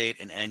termination date,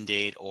 an end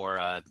date,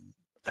 or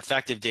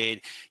effective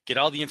date. Get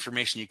all the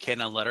information you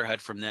can on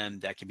letterhead from them.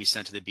 That can be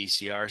sent to the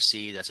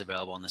BCRC. That's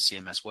available on the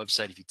CMS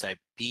website. If you type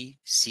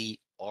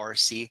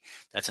BCRC,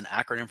 that's an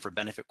acronym for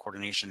Benefit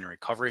Coordination and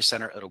Recovery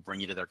Center. It'll bring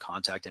you to their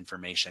contact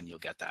information. You'll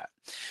get that.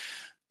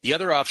 The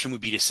other option would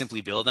be to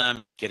simply bill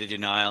them, get a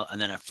denial,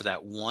 and then for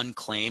that one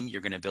claim,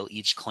 you're going to bill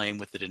each claim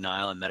with the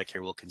denial, and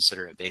Medicare will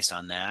consider it based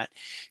on that.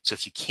 So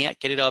if you can't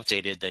get it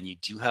updated, then you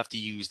do have to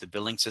use the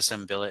billing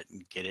system, bill it,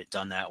 and get it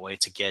done that way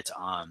to get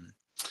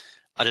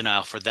a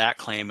denial for that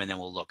claim, and then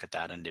we'll look at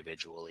that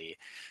individually.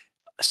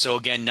 So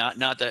again,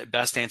 not the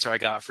best answer I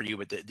got for you,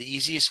 but the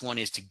easiest one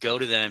is to go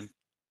to them,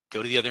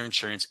 go to the other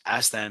insurance,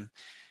 ask them,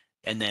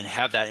 and then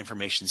have that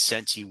information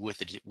sent to you with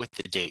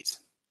the date.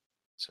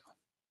 So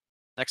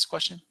next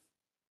question.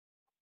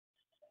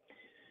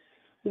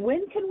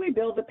 When can we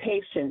bill the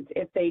patient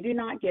if they do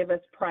not give us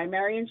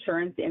primary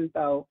insurance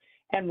info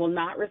and will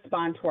not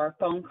respond to our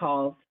phone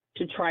calls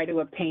to try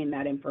to obtain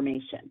that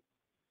information?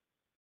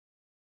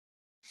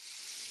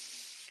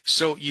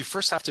 So you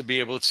first have to be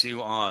able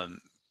to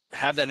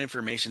have that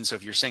information. So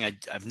if you're saying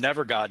I've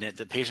never gotten it,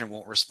 the patient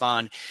won't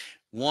respond.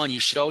 One, you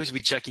should always be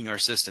checking our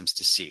systems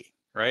to see,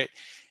 right?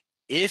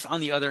 If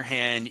on the other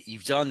hand,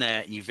 you've done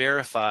that and you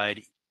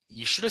verified,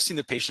 you should have seen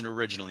the patient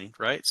originally,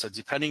 right? So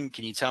depending,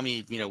 can you tell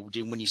me,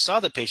 when you saw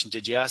the patient,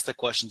 did you ask the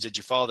questions? Did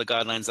you follow the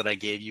guidelines that I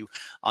gave you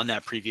on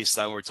that previous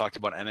slide where we talked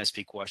about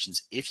MSP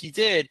questions? If you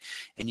did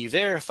and you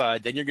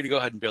verified, then you're going to go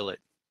ahead and bill it.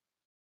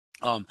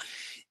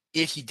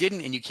 If you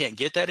didn't and you can't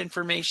get that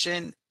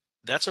information,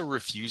 that's a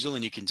refusal,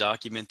 and you can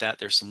document that.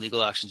 There's some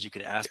legal actions you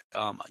can ask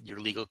your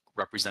legal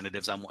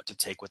representatives on what to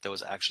take with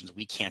those actions.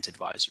 We can't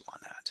advise you on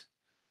that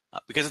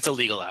because it's a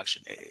legal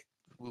action.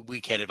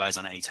 We can't advise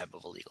on any type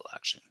of a legal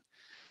action.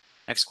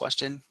 Next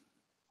question.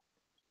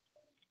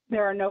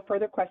 There are no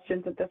further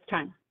questions at this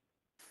time.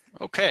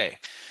 Okay,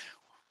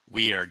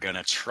 we are going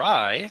to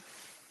try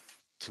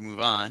to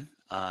move on.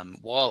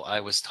 While I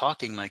was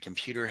talking, my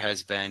computer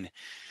has been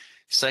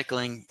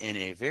cycling in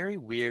a very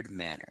weird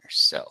manner.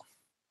 So,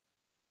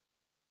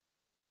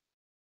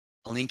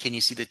 Aline, can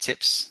you see the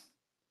tips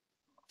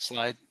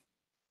slide?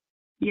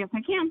 Yes,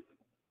 I can.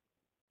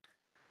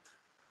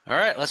 All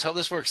right, let's hope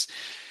this works.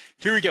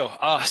 Here we go.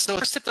 So the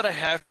first tip that I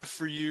have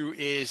for you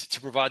is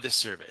to provide this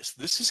service.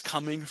 This is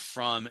coming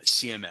from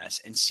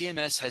CMS, and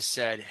CMS has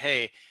said,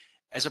 hey,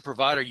 as a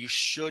provider, you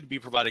should be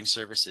providing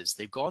services.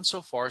 They've gone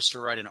so far as to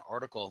write an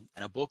article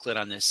and a booklet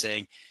on this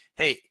saying,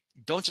 hey,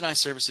 don't deny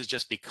services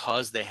just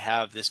because they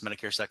have this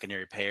Medicare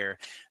Secondary Payer.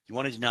 You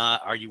want to deny,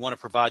 or you want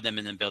to provide them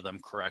and then bill them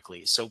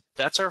correctly. So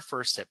that's our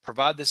first tip.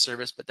 Provide the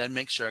service, but then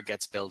make sure it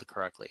gets billed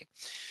correctly.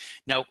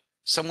 Now,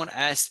 someone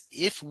asked,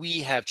 if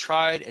we have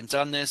tried and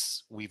done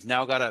this, we've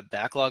now got a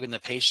backlog in the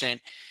patient,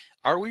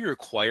 are we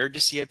required to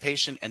see a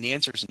patient? And the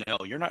answer is no.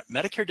 You're not.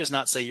 Medicare does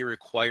not say you're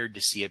required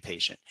to see a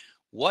patient.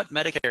 What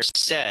Medicare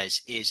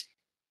says is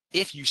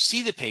if you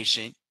see the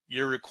patient,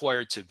 you're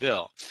required to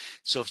bill.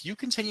 So if you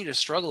continue to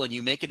struggle and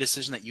you make a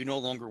decision that you no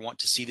longer want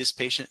to see this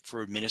patient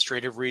for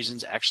administrative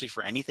reasons, actually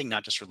for anything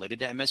not just related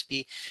to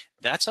MSP,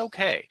 that's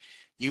okay.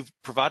 You've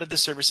provided the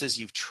services,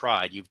 you've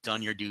tried, you've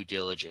done your due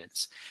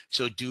diligence.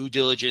 So due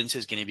diligence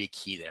is going to be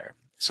key there.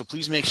 So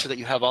please make sure that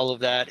you have all of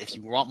that. If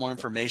you want more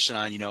information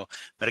on,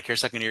 Medicare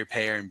Secondary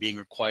Payer and being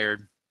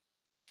required,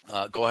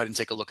 go ahead and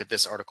take a look at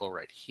this article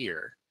right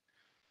here.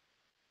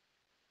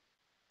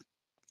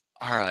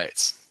 All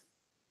right.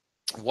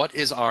 What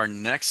is our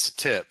next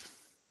tip?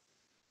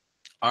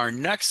 Our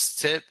next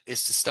tip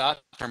is to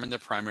stop determining the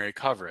primary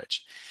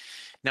coverage.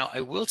 Now,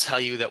 I will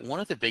tell you that one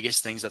of the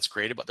biggest things that's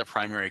great about the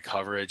primary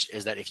coverage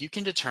is that if you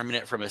can determine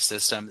it from a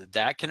system,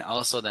 that can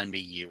also then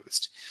be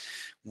used.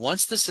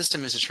 Once the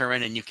system is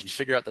determined and you can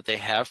figure out that they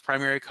have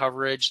primary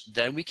coverage,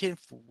 then we can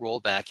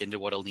roll back into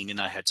what Aline and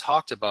I had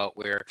talked about,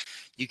 where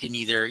you can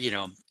either,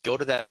 go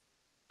to that,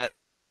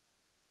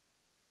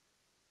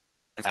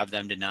 have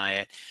them deny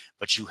it,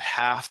 but you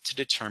have to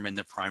determine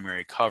the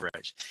primary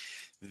coverage.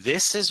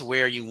 This is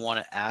where you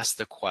want to ask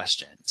the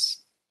questions.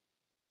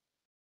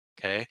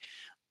 Okay.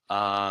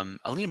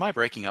 Aline, am I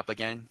breaking up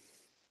again?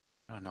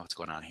 I don't know what's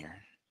going on here.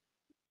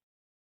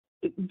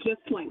 Just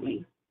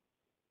slightly.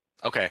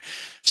 Okay,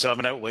 so I'm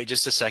going to wait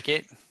just a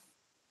second.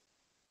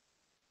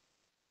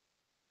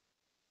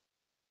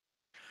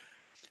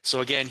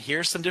 So again,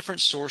 here's some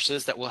different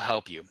sources that will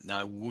help you.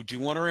 Now, I do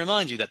want to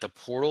remind you that the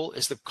portal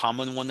is the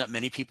common one that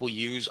many people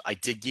use. I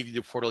did give you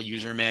the portal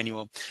user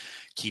manual.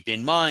 Keep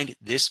in mind,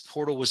 this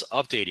portal was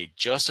updated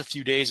just a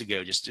few days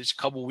ago, just a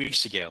couple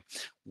weeks ago.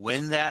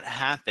 When that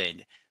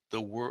happened,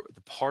 the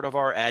part of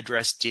our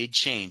address did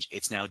change.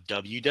 It's now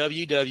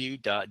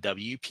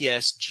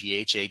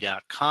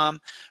www.wpsgha.com.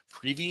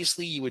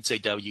 Previously, you would say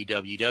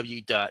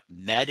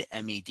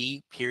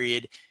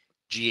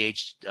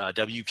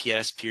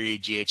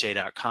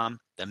www.med.wps.gha.com.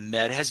 The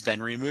med has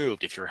been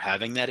removed. If you're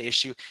having that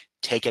issue,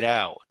 take it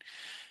out.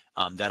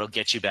 That'll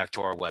get you back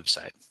to our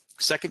website.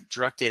 Second,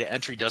 direct data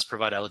entry does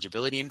provide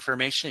eligibility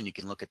information, and you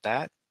can look at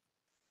that.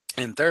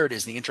 And third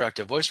is the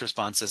interactive voice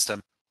response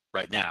system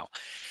right now.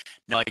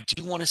 Now, I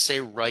do want to say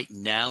right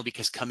now,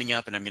 because coming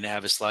up, and I'm going to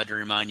have a slide to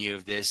remind you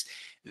of this,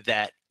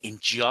 that in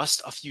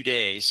just a few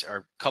days, or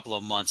a couple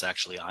of months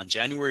actually, on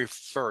January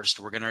 1st,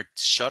 we're going to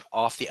shut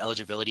off the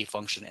eligibility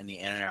function in the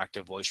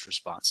interactive voice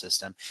response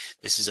system.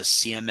 This is a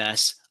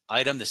CMS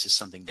item. This is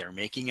something they're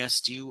making us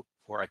do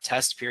for a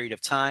test period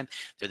of time.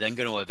 They're then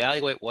going to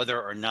evaluate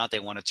whether or not they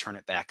want to turn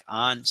it back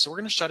on. So we're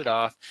going to shut it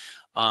off,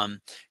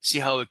 see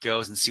how it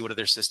goes, and see what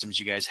other systems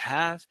you guys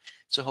have.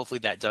 So hopefully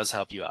that does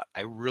help you out.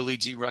 I really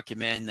do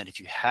recommend that if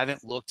you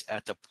haven't looked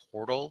at the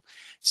portal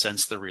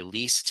since the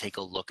release, take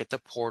a look at the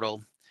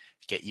portal,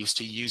 get used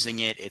to using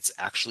it. It's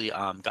actually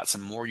got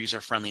some more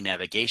user-friendly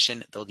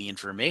navigation, though the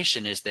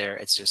information is there.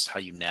 It's just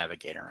how you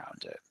navigate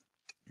around it.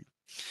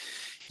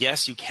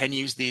 Yes, you can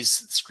use these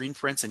screen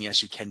prints, and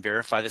yes, you can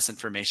verify this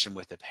information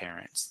with the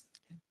parents.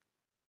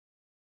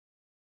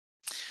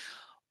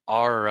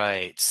 All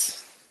right.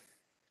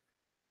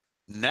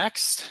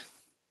 Next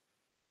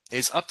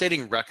is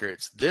updating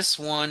records. This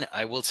one,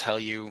 I will tell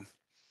you,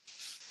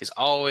 is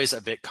always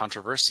a bit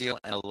controversial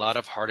and a lot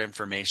of hard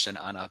information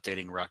on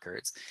updating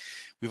records.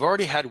 We've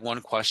already had one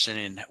question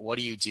in what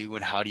do you do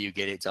and how do you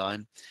get it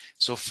done?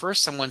 So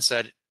first someone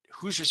said,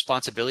 whose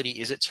responsibility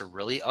is it to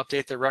really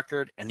update the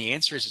record? And the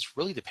answer is it's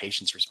really the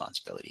patient's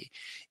responsibility.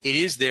 It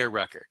is their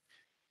record.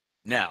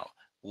 Now,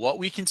 what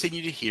we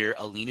continue to hear,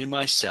 Aline and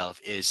myself,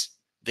 is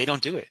they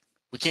don't do it.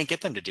 We can't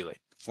get them to do it.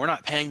 We're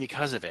not paying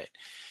because of it.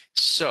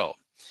 So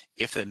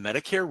if the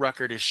Medicare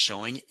record is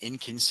showing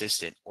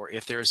inconsistent, or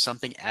if there is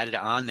something added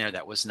on there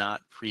that was not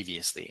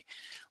previously,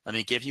 let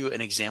me give you an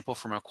example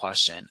from a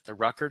question. The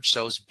record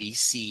shows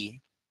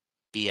BCBS,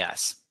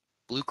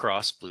 Blue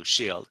Cross Blue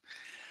Shield.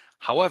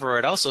 However,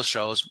 it also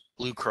shows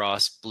Blue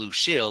Cross Blue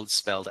Shield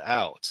spelled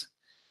out.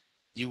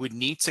 You would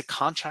need to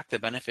contact the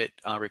benefit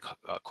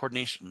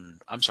coordination.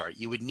 I'm sorry,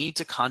 you would need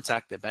to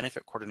contact the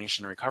Benefit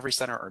Coordination and Recovery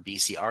Center, or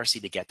BCRC,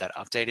 to get that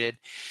updated,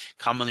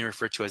 commonly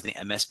referred to as the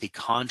MSP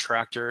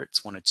contractor.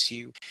 It's one of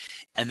two,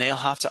 and they'll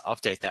have to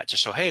update that to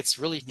show, hey, it's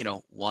really,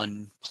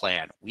 one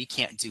plan. We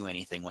can't do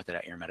anything with it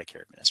at your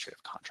Medicare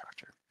administrative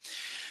contractor.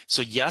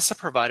 So yes, a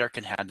provider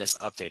can have this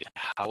updated.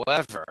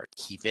 However,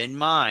 keep in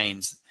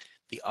mind,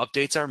 the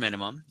updates are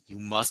minimum. You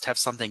must have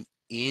something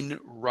in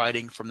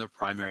writing from the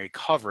primary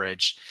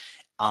coverage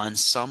on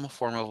some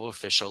form of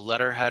official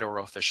letterhead or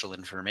official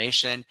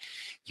information.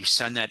 You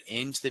send that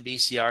into the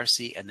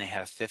BCRC and they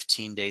have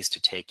 15 days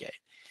to take it.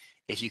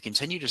 If you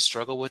continue to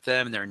struggle with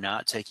them and they're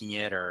not taking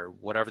it, or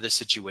whatever the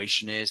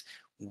situation is,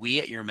 we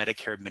at your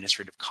Medicare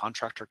administrative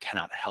contractor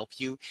cannot help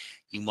you.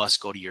 You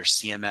must go to your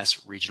CMS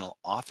regional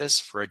office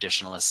for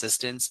additional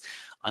assistance.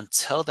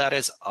 Until that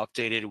is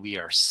updated, we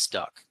are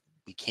stuck.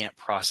 We can't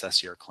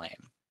process your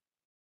claim.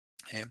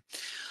 Okay.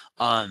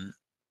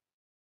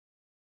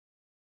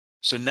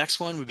 So next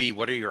one would be,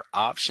 what are your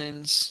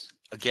options?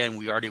 Again,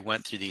 we already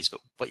went through these,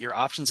 but your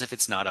options if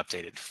it's not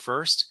updated.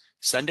 First,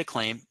 send a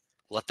claim,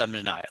 let them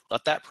deny it.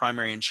 Let that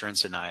primary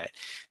insurance deny it.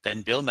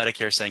 Then bill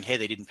Medicare saying, hey,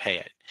 they didn't pay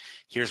it.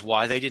 Here's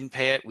why they didn't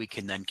pay it. We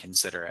can then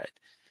consider it.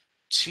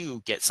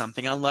 2, get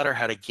something on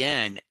letterhead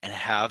again and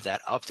have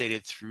that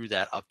updated through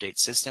that update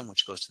system,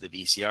 which goes to the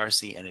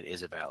BCRC, and it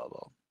is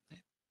available.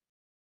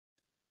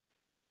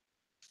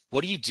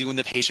 What do you do when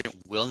the patient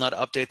will not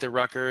update the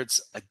records?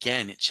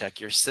 Again, check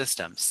your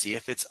system, see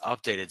if it's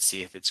updated,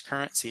 see if it's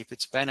current, see if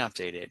it's been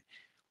updated,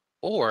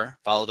 or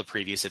follow the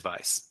previous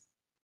advice.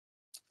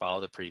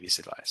 Follow the previous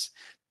advice.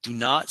 Do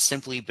not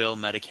simply bill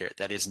Medicare.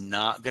 That is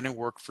not going to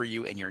work for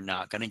you, and you're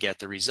not going to get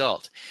the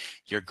result.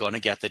 You're going to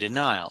get the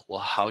denial.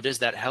 Well, how does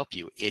that help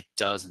you? It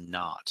does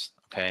not,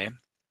 okay?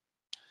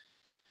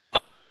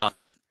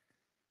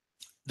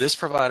 This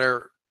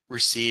provider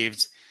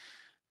received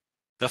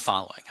the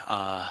following.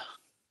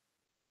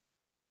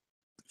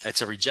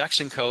 It's a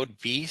rejection code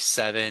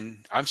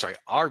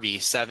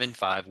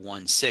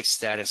RB7516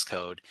 status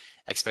code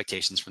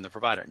expectations from the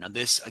provider. Now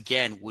this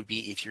again would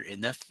be if you're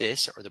in the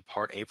FIS or the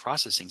Part A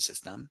processing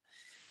system,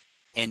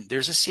 and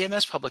there's a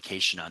CMS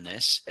publication on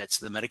this. It's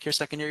the Medicare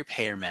Secondary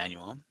Payer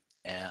Manual,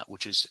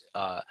 which is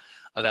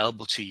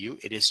available to you.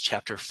 It is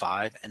Chapter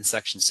 5 and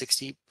Section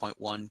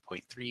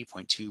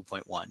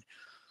 60.1.3.2.1.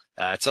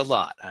 That's a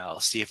lot.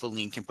 I'll see if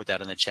Aline can put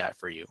that in the chat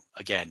for you.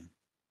 Again,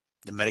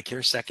 the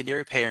Medicare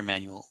Secondary Payer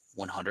Manual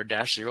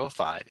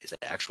 100-05 is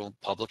the actual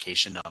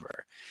publication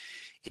number.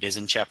 It is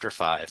in Chapter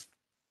 5,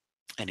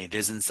 and it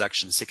is in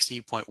Section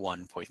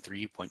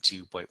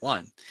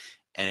 60.1.3.2.1.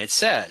 And it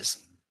says,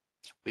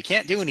 we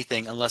can't do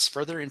anything unless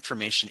further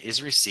information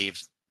is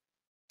received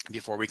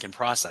before we can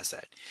process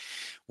it.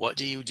 What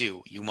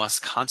do? You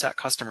must contact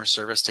customer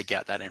service to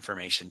get that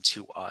information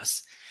to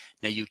us.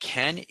 Now you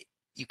can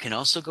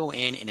also go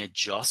in and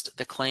adjust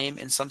the claim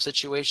in some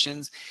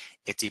situations.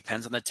 It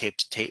depends on the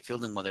tape-to-tape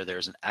field and whether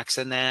there's an X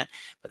in that,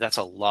 but that's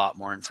a lot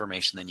more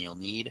information than you'll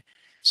need.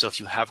 So if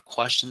you have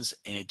questions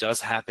and it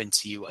does happen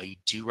to you, I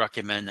do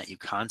recommend that you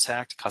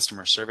contact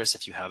customer service.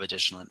 If you have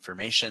additional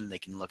information, they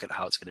can look at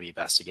how it's going to be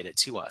best to get it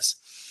to us.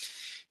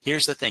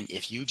 Here's the thing.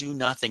 If you do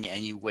nothing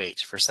and you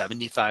wait for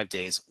 75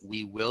 days,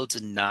 we will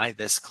deny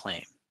this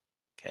claim.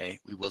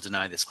 Okay, we will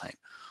deny this claim.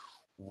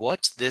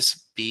 what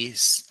this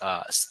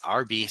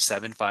RB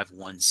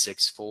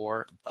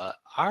 75164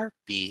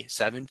 RB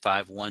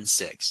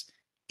 7516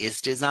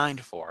 is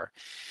designed for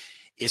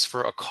is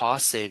for a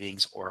cost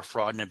savings or a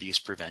fraud and abuse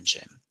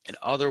prevention. In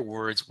other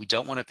words, we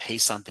don't want to pay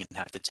something and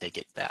have to take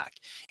it back.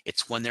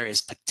 It's when there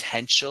is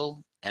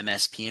potential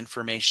MSP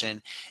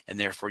information and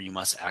therefore you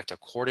must act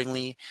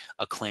accordingly.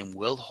 A claim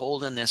will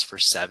hold in this for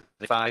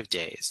 75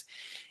 days.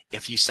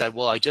 If you said,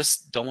 well, I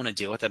just don't want to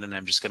deal with it and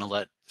I'm just going to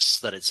let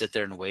it sit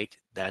there and wait,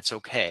 that's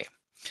okay.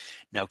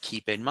 Now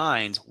keep in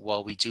mind,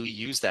 while we do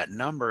use that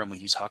number and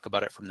when you talk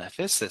about it from the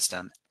fifth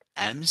system,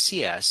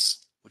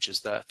 MCS, which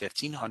is the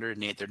 1500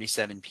 and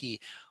 837P,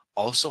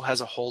 also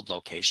has a hold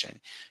location.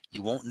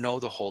 You won't know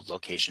the hold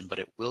location, but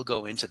it will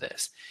go into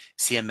this.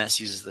 CMS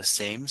uses the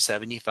same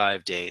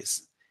 75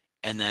 days,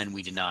 and then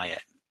we deny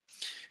it.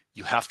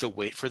 You have to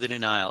wait for the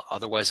denial,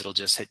 otherwise it'll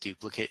just hit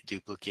duplicate,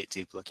 duplicate,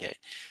 duplicate.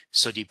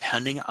 So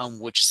depending on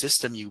which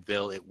system you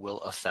bill, it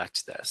will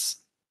affect this.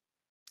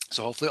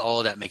 So hopefully all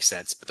of that makes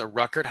sense, but the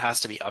record has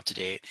to be up to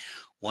date.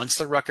 Once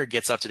the record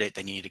gets up to date,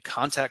 then you need to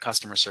contact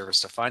customer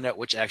service to find out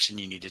which action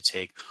you need to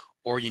take,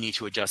 or you need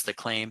to adjust the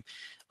claim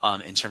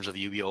in terms of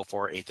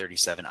UB04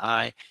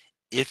 837I.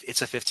 If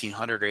it's a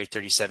 1500 or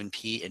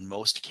 837P, in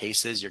most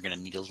cases, you're going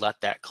to need to let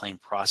that claim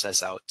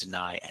process out,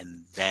 deny,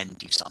 and then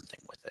do something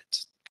with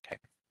it. Okay.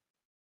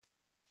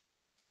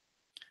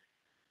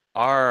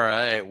 All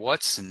right,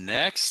 what's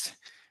next?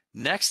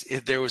 Next,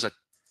 there was a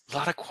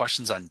lot of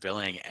questions on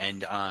billing,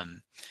 and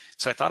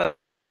so I thought I'd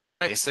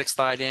put a basic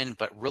slide in,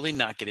 but really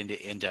not get into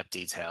in-depth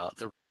detail.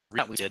 The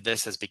reason we did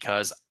this is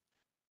because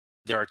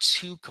there are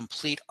 2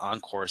 complete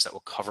encores that will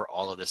cover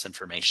all of this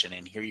information,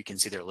 and here you can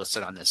see they're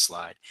listed on this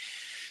slide.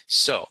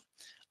 So,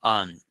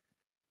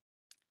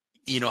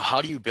 you know,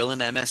 how do you bill an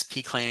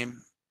MSP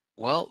claim?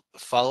 Well,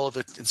 follow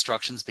the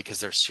instructions because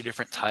there's 2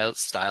 different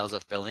styles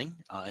of billing.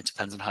 It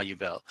depends on how you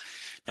bill.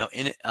 Now,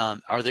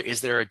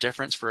 is there a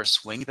difference for a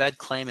swing bed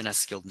claim and a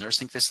skilled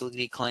nursing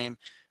facility claim?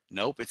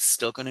 Nope, it's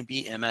still going to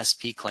be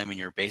MSP claim, and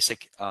your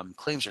basic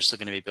claims are still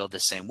going to be billed the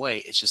same way.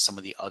 It's just some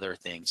of the other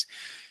things.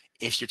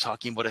 If you're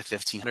talking about a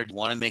 1500, you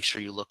want to make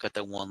sure you look at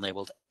the one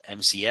labeled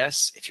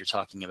MCS. If you're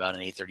talking about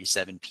an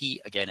 837P,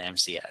 again,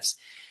 MCS.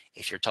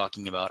 If you're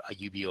talking about a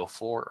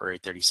UB04 or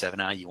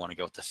 837I, you want to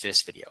go with the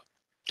FIS video.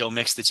 Don't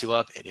mix the 2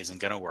 up. It isn't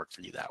going to work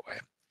for you that way.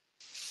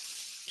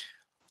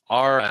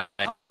 All right.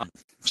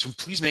 So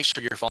please make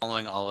sure you're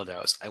following all of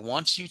those. I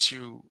want you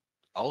to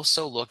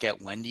also look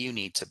at when do you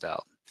need to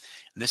bill.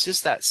 And this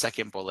is that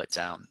second bullet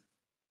down.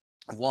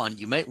 1,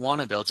 you might want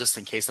to bill just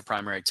in case the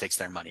primary takes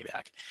their money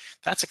back.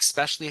 That's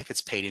especially if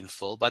it's paid in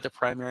full by the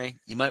primary.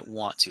 You might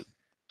want to.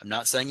 I'm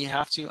not saying you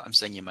have to. I'm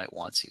saying you might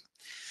want to.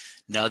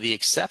 Now, the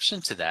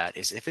exception to that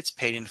is if it's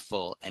paid in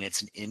full and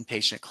it's an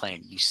inpatient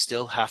claim, you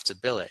still have to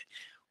bill it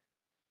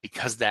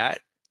because that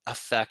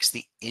affects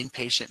the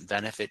inpatient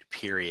benefit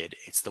period.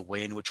 It's the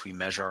way in which we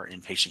measure our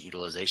inpatient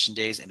utilization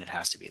days, and it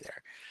has to be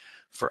there.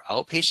 For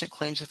outpatient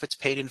claims, if it's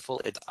paid in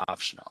full, it's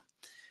optional.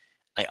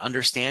 I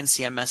understand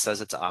CMS says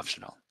it's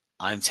optional.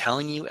 I'm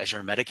telling you, as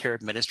your Medicare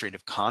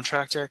administrative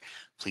contractor,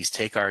 please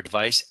take our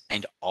advice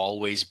and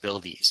always bill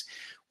these.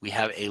 We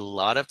have a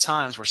lot of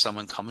times where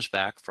someone comes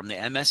back from the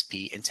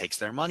MSP and takes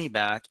their money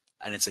back,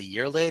 and it's a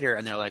year later,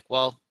 and they're like,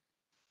 well,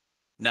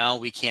 now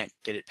we can't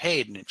get it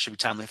paid, and it should be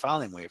timely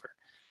filing waiver.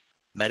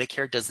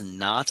 Medicare does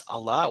not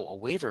allow a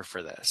waiver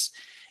for this.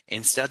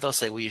 Instead, they'll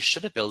say, well, you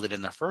should have billed it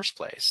in the first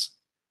place.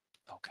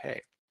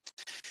 Okay.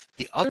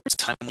 The other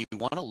time we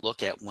want to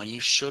look at when you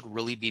should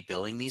really be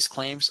billing these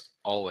claims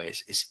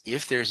always is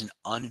if there's an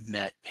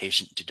unmet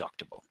patient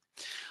deductible.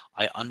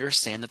 I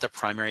understand that the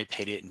primary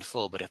paid it in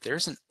full, but if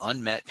there's an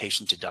unmet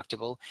patient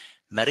deductible,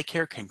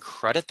 Medicare can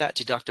credit that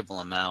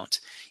deductible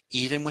amount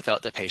even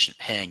without the patient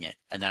paying it,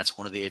 and that's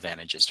one of the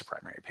advantages to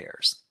primary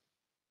payers.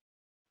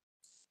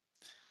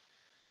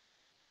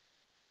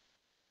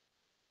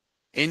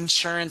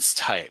 Insurance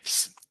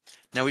types.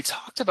 Now, we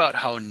talked about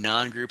how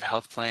non-group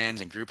health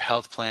plans and group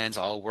health plans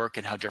all work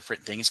and how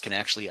different things can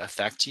actually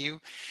affect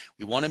you.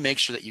 We want to make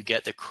sure that you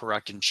get the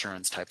correct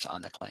insurance types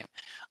on the claim.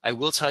 I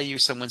will tell you,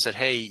 someone said,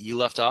 hey, you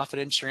left off an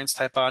insurance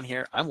type on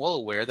here. I'm well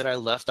aware that I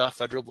left off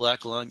federal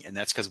black lung, and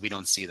that's because we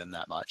don't see them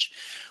that much.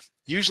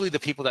 Usually the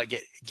people that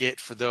get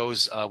for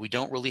those, we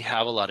don't really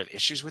have a lot of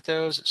issues with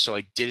those, so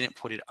I didn't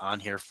put it on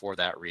here for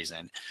that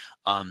reason.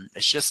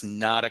 It's just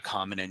not a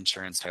common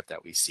insurance type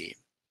that we see.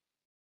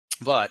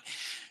 But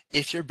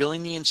if you're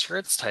billing the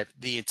insurance type,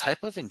 the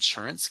type of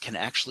insurance can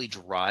actually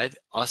drive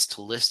us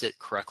to list it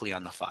correctly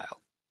on the file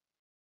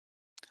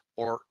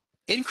or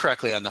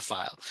incorrectly on the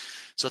file.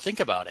 So think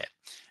about it.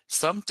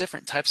 Some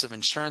different types of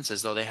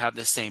insurances, though they have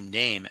the same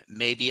name,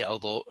 may be a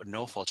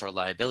no fault or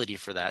liability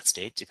for that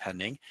state,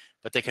 depending,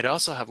 but they could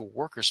also have a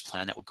workers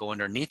plan that would go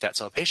underneath that.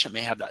 So a patient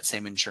may have that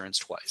same insurance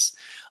twice.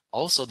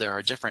 Also, there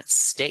are different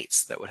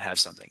states that would have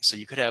something. So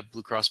you could have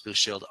Blue Cross Blue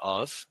Shield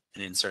of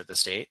and insert the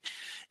state,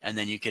 and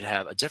then you could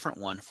have a different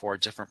one for a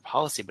different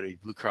policy, but a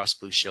Blue Cross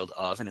Blue Shield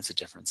of, and it's a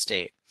different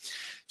state.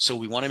 So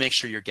we want to make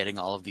sure you're getting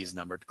all of these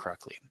numbered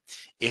correctly.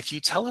 If you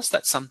tell us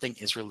that something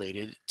is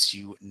related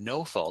to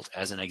no fault,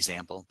 as an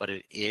example, but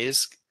it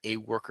is a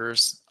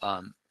worker's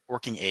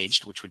working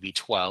age, which would be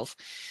 12,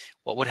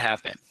 what would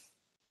happen?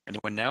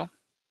 Anyone know?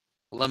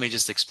 Well, let me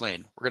just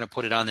explain. We're going to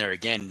put it on there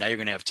again. Now you're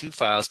going to have two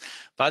files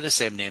by the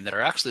same name that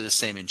are actually the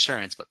same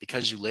insurance, but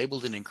because you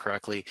labeled it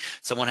incorrectly,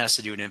 someone has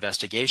to do an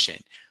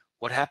investigation.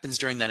 What happens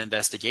during that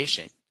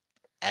investigation?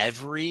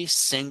 Every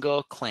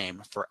single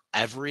claim for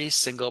every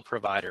single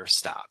provider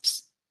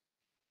stops.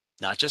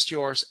 Not just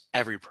yours,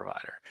 every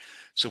provider.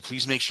 So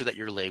please make sure that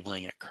you're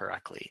labeling it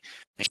correctly.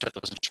 Make sure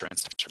that those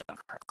insurance types are done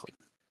correctly.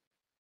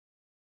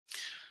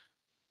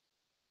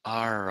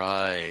 All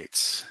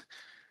right.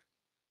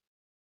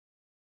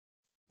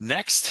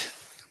 Next,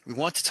 we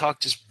want to talk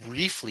just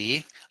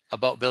briefly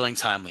about billing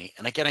timely.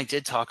 And again, I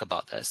did talk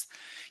about this.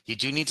 You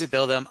do need to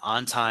bill them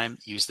on time.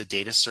 Use the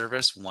data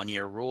service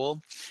 1-year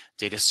rule,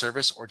 data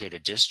service or data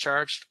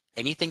discharge.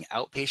 Anything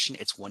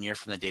outpatient, it's 1 year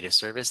from the data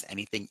service.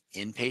 Anything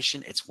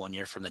inpatient, it's 1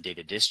 year from the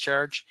data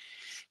discharge.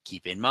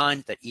 Keep in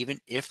mind that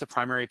even if the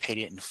primary paid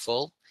it in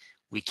full,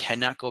 we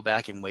cannot go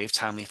back and waive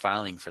timely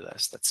filing for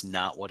this. That's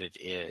not what it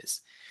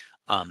is.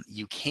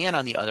 You can,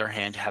 on the other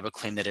hand, have a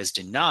claim that is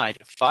denied,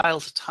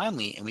 filed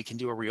timely, and we can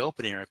do a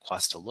reopening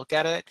request to look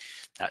at it.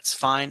 That's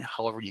fine.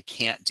 However, you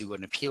can't do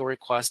an appeal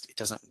request. It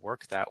doesn't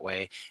work that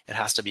way. It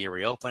has to be a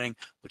reopening,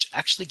 which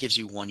actually gives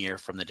you 1 year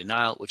from the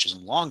denial, which is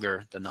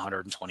longer than the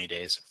 120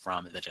 days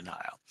from the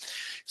denial.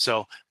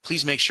 So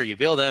please make sure you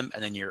bill them,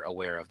 and then you're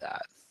aware of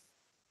that.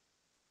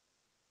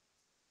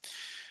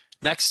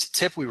 Next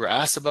tip we were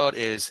asked about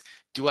is,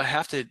 do I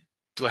have to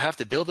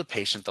bill the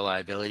patient the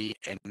liability?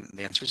 And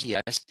the answer is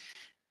yes.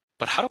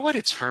 But how do I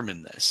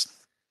determine this?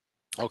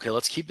 Okay,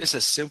 let's keep this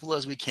as simple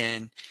as we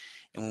can.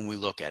 And when we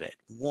look at it,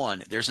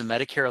 one, there's a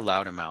Medicare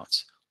allowed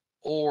amount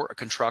or a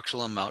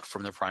contractual amount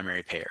from the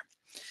primary payer,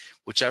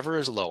 whichever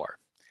is lower.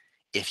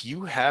 If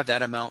you have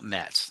that amount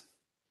met,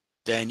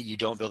 then you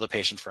don't bill the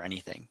patient for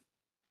anything.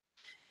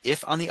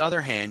 If, on the other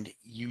hand,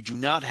 you do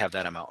not have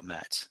that amount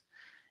met,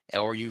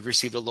 or you've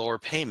received a lower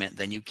payment,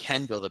 then you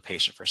can bill the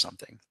patient for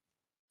something.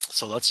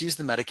 So let's use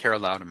the Medicare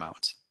allowed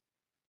amount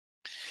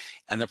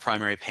and the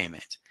primary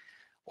payment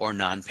or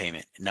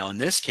non-payment. Now, in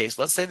this case,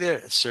 let's say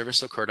the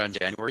service occurred on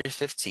January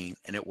 15th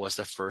and it was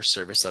the first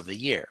service of the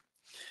year.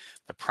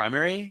 The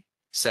primary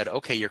said,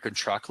 okay, you're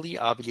contractually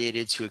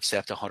obligated to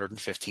accept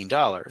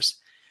 $115.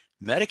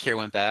 Medicare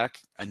went back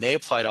and they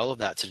applied all of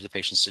that to the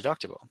patient's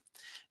deductible.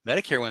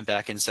 Medicare went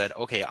back and said,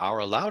 okay, our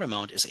allowed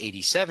amount is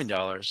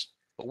 $87,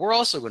 but we're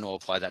also going to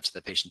apply that to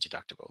the patient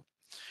deductible.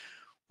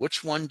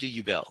 Which one do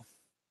you bill?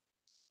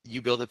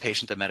 You bill the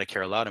patient the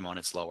Medicare allowed amount,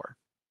 it's lower.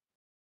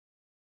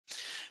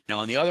 Now,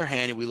 on the other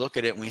hand, we look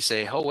at it and we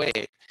say, oh,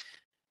 wait,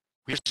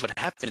 here's what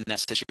happened in that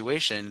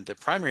situation. The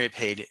primary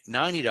paid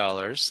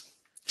 $90,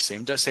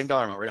 same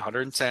dollar amount, right?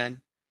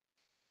 110.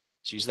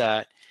 Let's use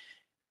that.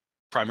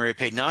 Primary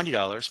paid $90.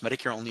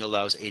 Medicare only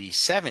allows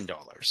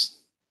 $87.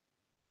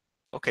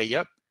 Okay,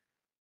 yep.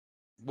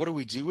 What do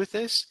we do with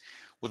this?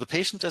 Well, the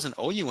patient doesn't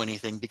owe you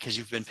anything because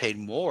you've been paid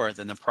more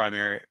than the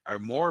primary, or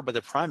more by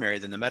the primary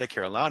than the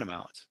Medicare allowed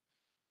amount.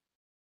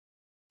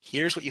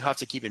 Here's what you have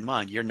to keep in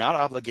mind. You're not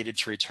obligated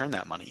to return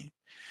that money.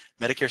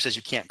 Medicare says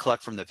you can't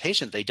collect from the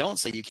patient. They don't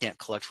say you can't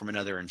collect from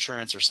another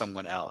insurance or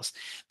someone else.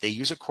 They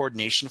use a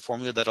coordination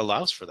formula that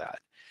allows for that.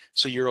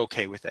 So you're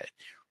okay with it.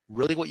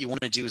 Really what you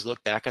want to do is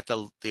look back at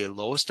the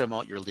lowest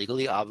amount you're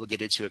legally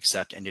obligated to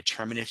accept and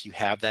determine if you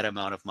have that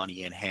amount of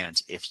money in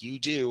hand. If you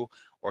do,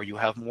 or you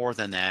have more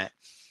than that,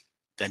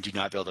 then do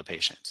not bill the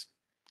patient.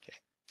 Okay.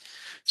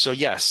 So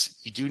yes,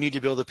 you do need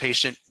to bill the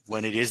patient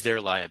when it is their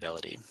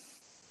liability.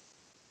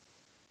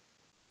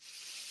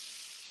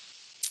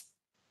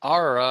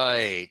 All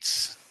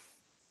right.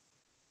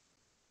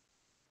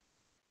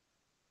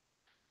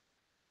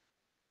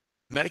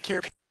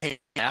 Medicare payment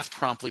after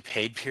promptly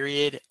paid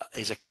period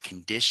is a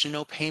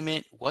conditional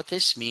payment. What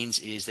this means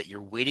is that you're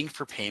waiting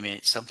for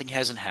payment, something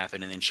hasn't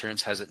happened, and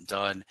insurance hasn't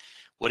done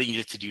what it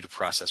needed to do to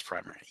process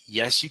primary.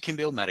 Yes, you can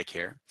bill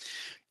Medicare.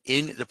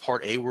 In the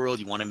Part A world,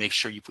 you want to make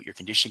sure you put your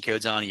condition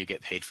codes on and you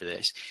get paid for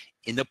this.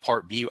 In the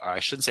Part B, or I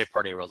shouldn't say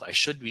Part A world, I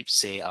should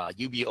say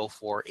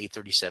UB04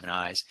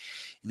 837Is.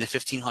 In the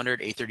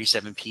 1500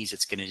 837Ps,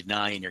 it's going to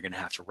deny and you're going to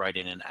have to write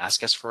in and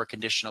ask us for a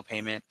conditional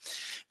payment.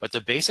 But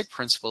the basic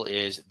principle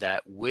is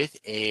that with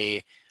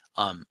a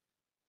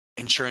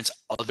insurance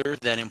other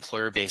than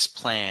employer-based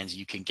plans,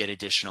 you can get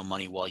additional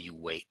money while you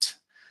wait.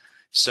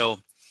 So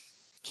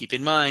keep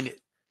in mind,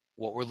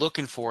 what we're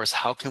looking for is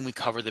how can we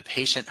cover the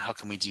patient? How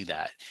can we do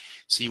that?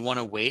 So you want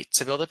to wait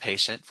to bill the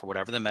patient for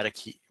whatever the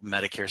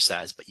Medicare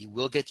says, but you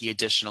will get the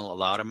additional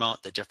allowed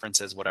amount. The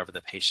difference is whatever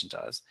the patient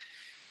does.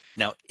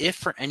 Now, if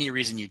for any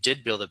reason you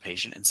did bill the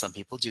patient, and some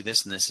people do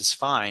this and this is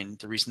fine,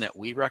 the reason that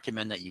we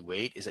recommend that you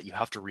wait is that you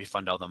have to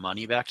refund all the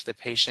money back to the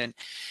patient.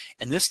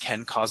 And this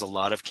can cause a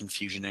lot of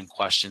confusion and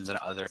questions and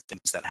other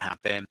things that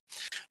happen.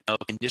 Now,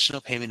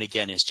 conditional payment,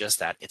 again, is just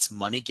that. It's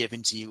money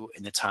given to you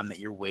in the time that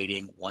you're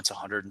waiting once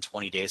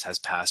 120 days has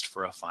passed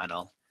for a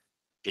final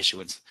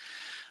issuance.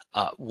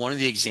 One of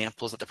the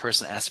examples that the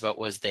person asked about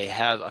was they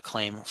have a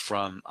claim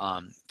from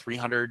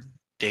 300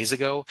 days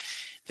ago.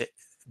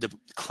 The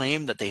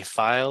claim that they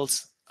filed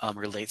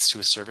relates to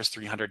a service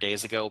 300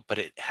 days ago, but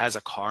it has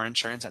a car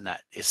insurance and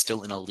that is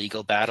still in a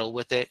legal battle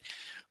with it.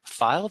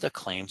 File the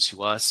claim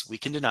to us. We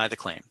can deny the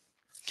claim.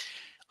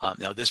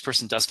 Now, this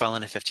person does file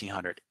in a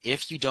 1500.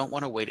 If you don't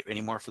want to wait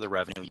anymore for the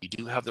revenue, you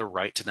do have the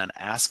right to then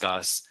ask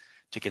us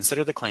to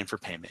consider the claim for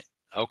payment.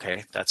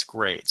 Okay, that's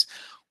great.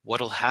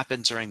 What'll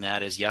happen during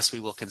that is, yes, we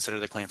will consider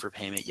the claim for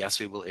payment. Yes,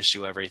 we will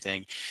issue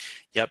everything.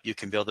 Yep, you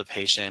can bill the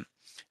patient.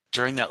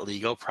 During that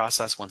legal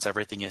process, once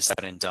everything is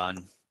said and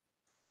done,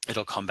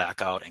 it'll come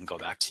back out and go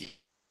back to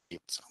you.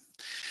 So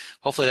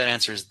hopefully that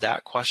answers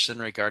that question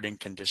regarding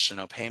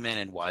conditional payment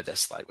and why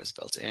this slide was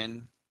built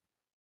in.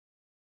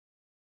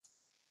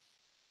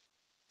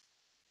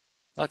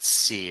 Let's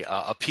see,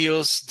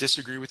 appeals,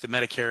 disagree with the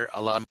Medicare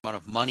allotment amount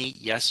of money.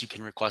 Yes, you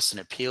can request an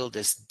appeal.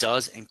 This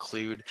does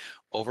include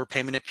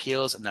overpayment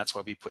appeals, and that's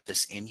why we put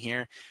this in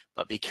here.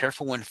 But be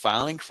careful when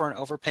filing for an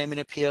overpayment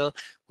appeal,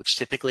 which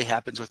typically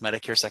happens with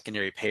Medicare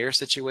secondary payer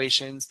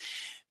situations,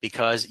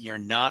 because you're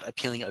not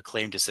appealing a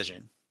claim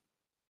decision.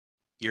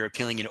 You're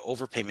appealing an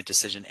overpayment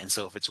decision. And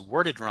so if it's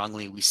worded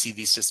wrongly, we see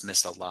these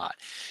dismissed a lot.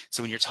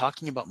 So when you're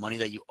talking about money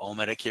that you owe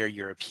Medicare,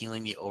 you're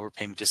appealing the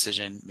overpayment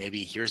decision.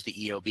 Maybe here's the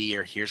EOB,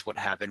 or here's what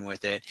happened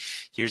with it.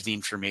 Here's the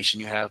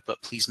information you have,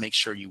 but please make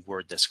sure you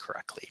word this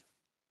correctly.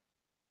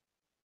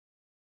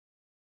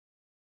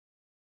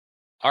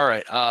 All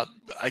right,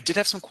 I did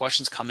have some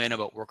questions come in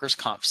about workers'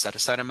 comp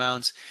set-aside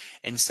amounts,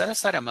 and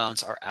set-aside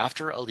amounts are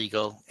after a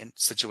legal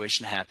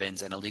situation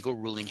happens and a legal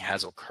ruling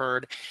has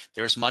occurred.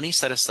 There's money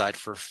set aside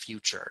for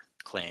future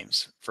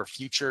claims, for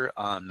future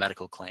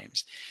medical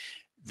claims.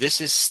 This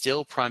is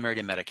still primary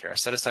to Medicare. A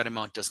set-aside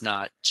amount does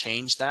not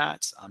change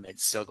that. It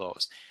still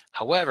goes.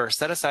 However,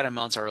 set-aside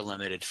amounts are a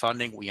limited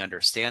funding. We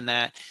understand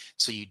that.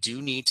 So you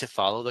do need to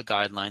follow the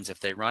guidelines if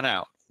they run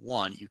out.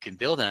 One, you can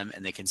bill them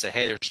and they can say,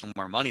 hey, there's no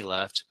more money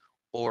left.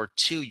 Or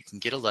two, you can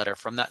get a letter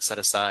from that set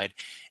aside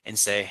and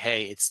say,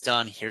 hey, it's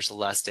done. Here's the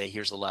last day.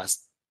 Here's the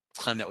last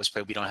claim that was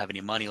paid. We don't have any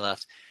money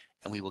left.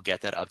 And we will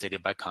get that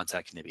updated by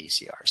contacting the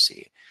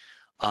BCRC.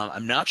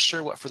 I'm not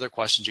sure what further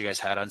questions you guys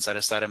had on set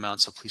aside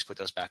amounts, so please put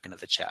those back into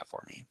the chat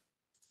for me.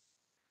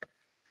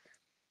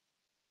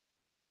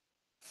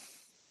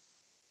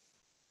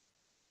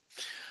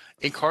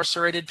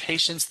 Incarcerated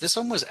patients, this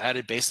one was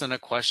added based on a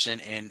question,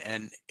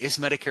 and is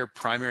Medicare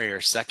primary or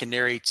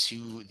secondary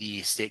to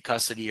the state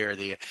custody or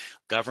the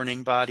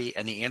governing body?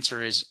 And the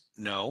answer is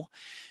no.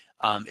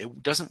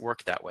 It doesn't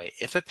work that way.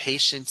 If a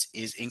patient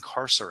is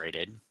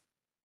incarcerated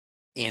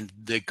and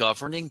the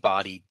governing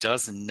body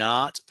does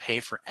not pay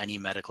for any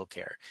medical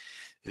care,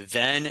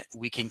 then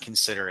we can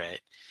consider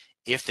it.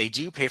 If they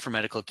do pay for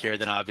medical care,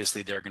 then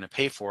obviously they're going to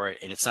pay for it,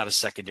 and it's not a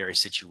secondary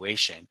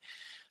situation.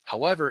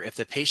 However, if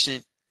the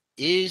patient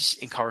is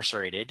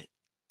incarcerated,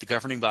 the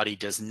governing body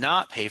does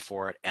not pay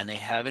for it, and they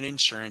have an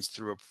insurance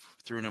through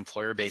an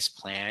employer-based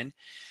plan,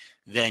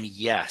 then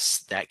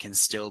yes, that can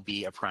still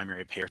be a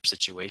primary payer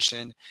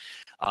situation.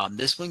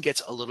 This one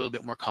gets a little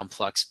bit more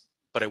complex,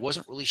 but I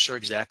wasn't really sure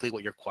exactly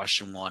what your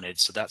question wanted,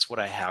 so that's what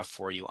I have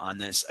for you on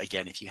this.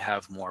 Again, if you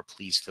have more,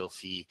 please feel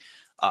free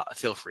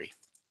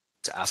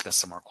to ask us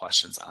some more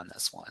questions on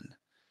this one.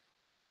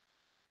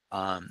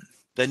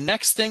 The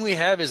next thing we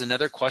have is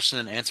another question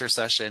and answer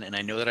session, and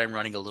I know that I'm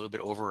running a little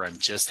bit over. I'm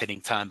just hitting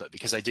time, but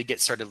because I did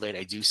get started late,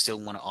 I do still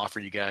want to offer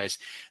you guys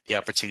the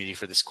opportunity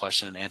for this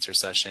question and answer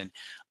session,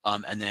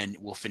 and then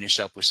we'll finish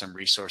up with some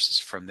resources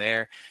from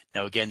there.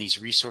 Now, again,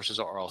 these resources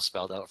are all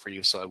spelled out for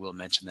you, so I will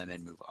mention them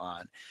and move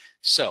on.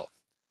 So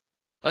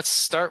let's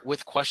start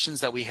with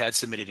questions that we had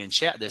submitted in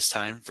chat this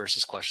time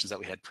versus questions that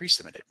we had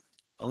pre-submitted.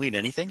 Aline,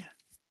 anything?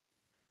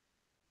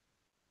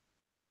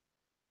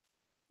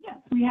 Yes,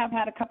 we have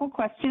had a couple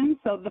questions.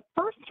 So the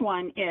first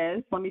one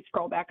is, let me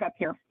scroll back up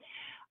here.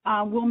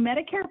 Will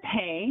Medicare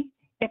pay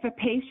if a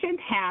patient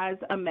has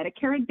a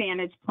Medicare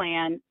Advantage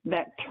plan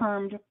that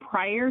termed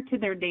prior to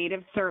their date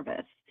of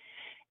service?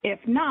 If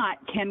not,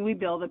 can we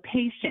bill the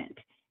patient?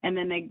 And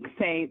then they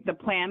say the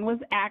plan was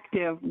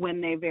active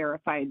when they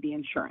verified the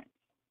insurance.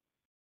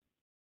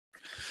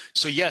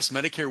 So yes,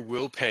 Medicare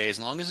will pay as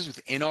long as it's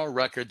within our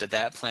record that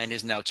that plan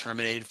is now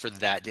terminated for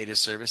that date of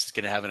service. It's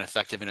going to have an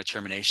effective and a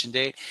termination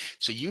date.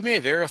 So you may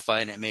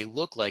verify and it may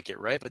look like it,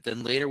 right? But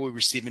then later we'll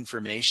receive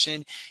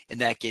information and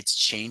that gets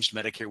changed.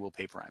 Medicare will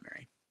pay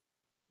primary.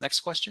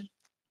 Next question.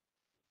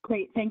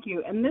 Great, thank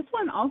you. And this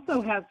one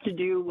also has to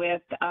do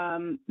with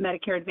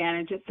Medicare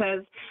Advantage. It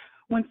says,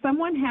 when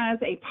someone has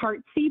a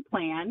Part C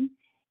plan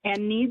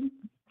and need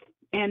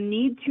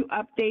to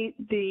update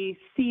the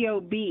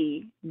COB,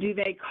 do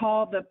they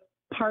call the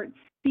Part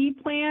C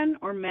plan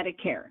or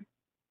Medicare?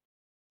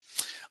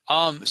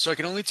 So I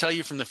can only tell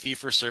you from the fee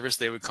for service,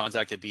 they would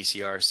contact the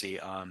BCRC.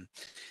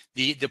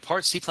 The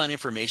Part C plan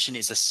information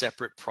is a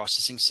separate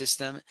processing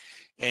system,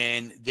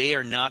 and they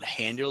are not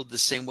handled the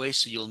same way.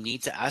 So you'll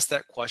need to ask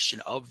that question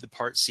of the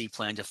Part C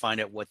plan to find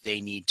out what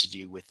they need to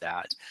do with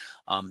that.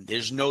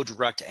 There's no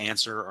direct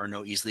answer or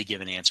no easily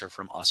given answer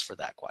from us for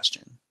that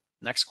question.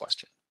 Next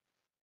question.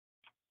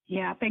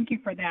 Yeah, thank you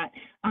for that.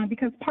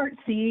 Because Part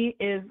C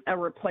is a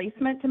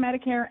replacement to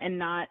Medicare and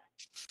not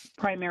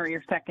primary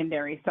or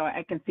secondary. So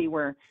I can see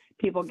where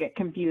people get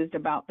confused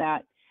about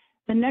that.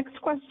 The next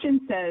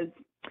question says,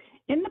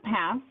 in the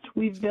past,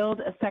 we've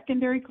billed a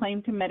secondary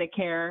claim to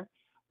Medicare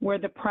where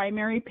the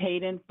primary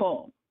paid in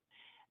full.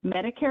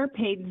 Medicare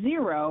paid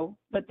zero,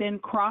 but then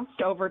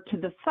crossed over to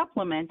the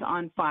supplement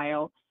on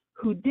file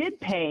who did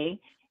pay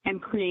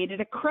and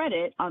created a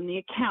credit on the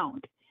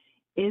account.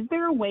 Is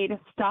there a way to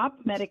stop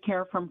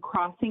Medicare from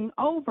crossing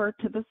over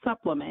to the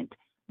supplement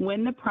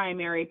when the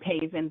primary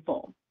pays in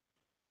full?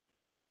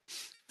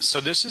 So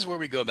this is where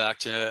we go back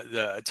to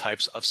the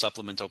types of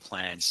supplemental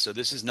plans. So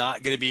this is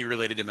not going to be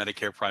related to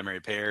Medicare primary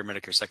payer,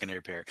 Medicare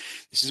secondary payer.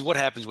 This is what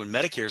happens when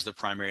Medicare is the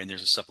primary and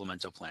there's a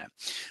supplemental plan.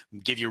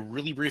 I'll give you a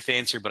really brief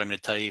answer, but I'm going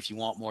to tell you if you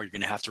want more, you're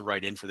going to have to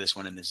write in for this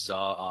one. And this is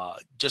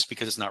just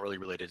because it's not really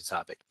related to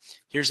topic.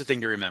 Here's the thing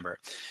to remember.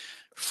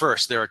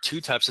 First, there are two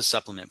types of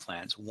supplement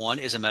plans. One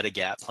is a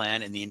Medigap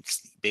plan, and the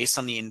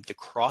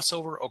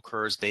crossover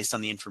occurs based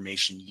on the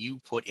information you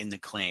put in the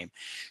claim.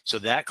 So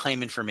that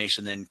claim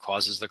information then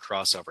causes the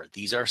crossover.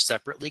 These are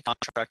separately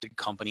contracted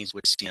companies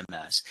with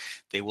CMS.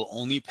 They will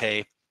only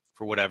pay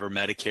for whatever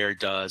Medicare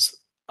does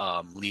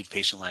leave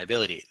patient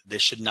liability.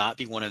 This should not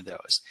be one of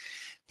those.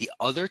 The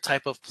other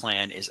type of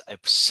plan is a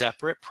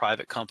separate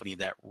private company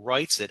that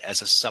writes it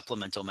as a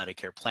supplemental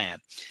Medicare plan.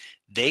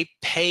 They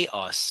pay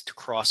us to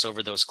cross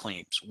over those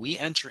claims. We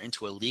enter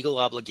into a legal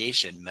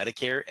obligation,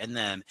 Medicare and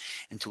them,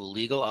 into a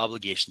legal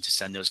obligation to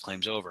send those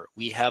claims over.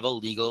 We have a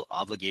legal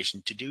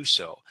obligation to do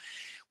so.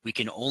 We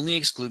can only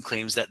exclude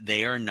claims that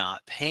they are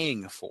not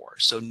paying for.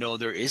 So no,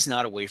 there is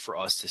not a way for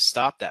us to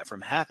stop that from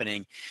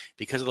happening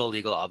because of the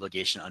legal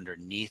obligation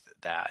underneath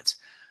that.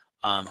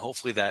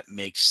 Hopefully that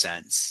makes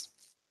sense.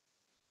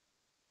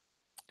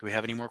 Do we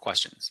have any more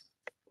questions?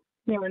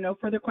 There are no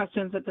further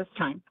questions at this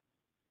time.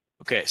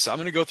 Okay, so I'm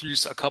going to go through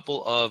a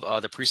couple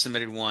of the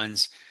pre-submitted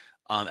ones,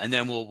 and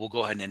then we'll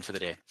go ahead and end for the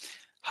day.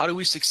 How do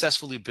we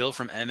successfully bill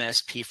from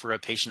MSP for a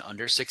patient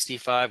under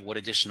 65? What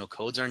additional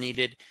codes are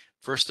needed?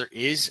 First, there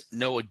is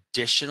no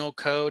additional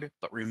code,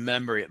 but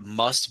remember, it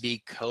must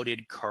be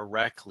coded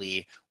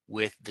correctly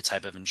with the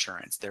type of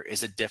insurance. There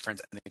is a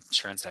difference in the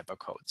insurance type of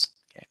codes.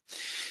 Okay.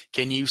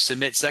 Can you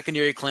submit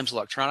secondary claims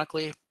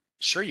electronically?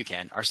 Sure you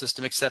can. Our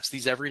system accepts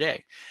these every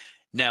day.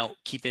 Now,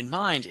 keep in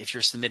mind, if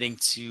you're submitting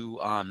to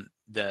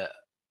the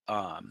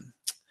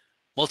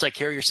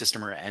multi-carrier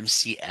system or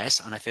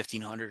MCS on a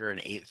 1500 or an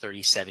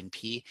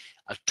 837P,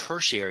 a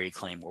tertiary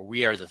claim where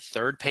we are the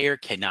third payer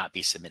cannot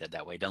be submitted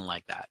that way. Doesn't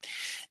like that.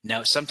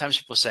 Now, sometimes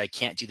people say I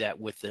can't do that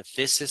with the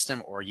FIS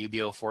system or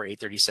UB04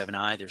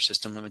 837I. There's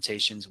system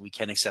limitations. We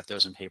can accept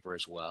those in paper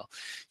as well.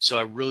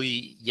 So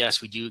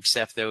yes, we do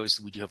accept those.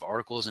 We do have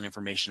articles and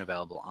information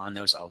available on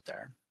those out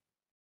there.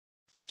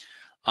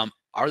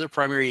 Are the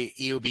primary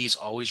EOBs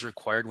always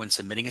required when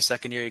submitting a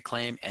secondary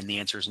claim? And the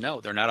answer is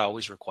no, they're not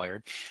always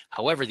required.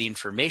 However, the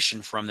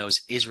information from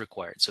those is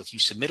required. So if you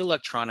submit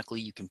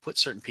electronically, you can put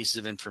certain pieces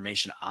of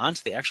information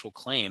onto the actual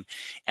claim,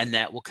 and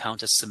that will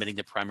count as submitting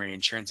the primary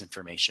insurance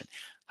information.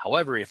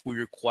 However, if we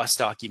request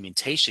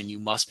documentation, you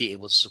must be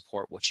able to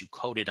support what you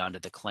coded onto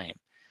the claim.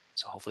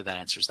 So hopefully that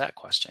answers that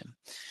question.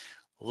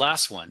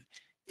 Last one,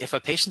 if a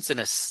patient's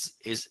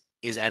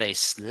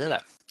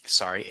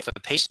if a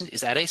patient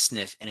is at a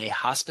SNF in a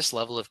hospice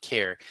level of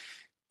care,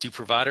 do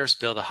providers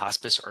bill the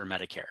hospice or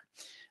Medicare?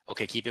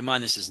 Okay, keep in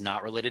mind this is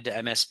not related to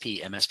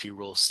MSP. MSP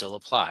rules still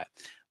apply.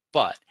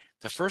 But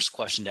the first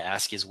question to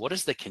ask is, what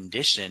is the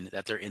condition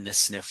that they're in the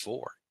SNF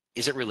for?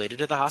 Is it related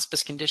to the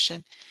hospice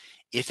condition?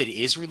 If it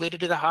is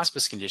related to the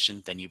hospice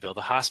condition, then you bill the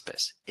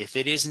hospice. If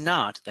it is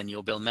not, then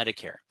you'll bill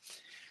Medicare.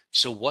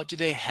 So what do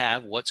they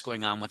have, what's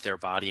going on with their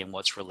body, and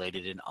what's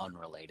related and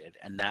unrelated?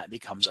 And that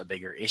becomes a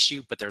bigger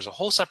issue, but there's a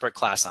whole separate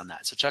class on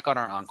that. So check out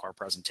our Encore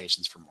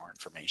presentations for more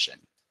information.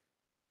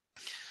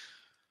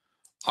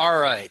 All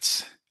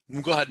right,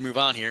 we'll go ahead and move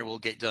on here. We'll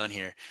get done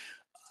here.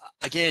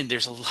 Again,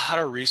 there's a lot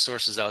of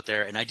resources out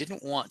there, and I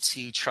didn't want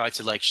to try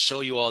to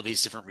show you all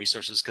these different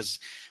resources because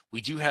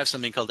we do have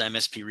something called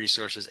MSP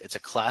resources. It's a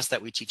class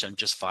that we teach on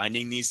just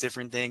finding these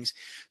different things.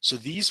 So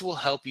these will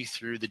help you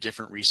through the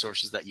different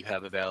resources that you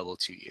have available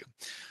to you.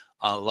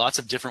 Lots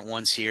of different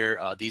ones here.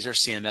 These are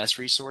CMS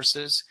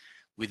resources.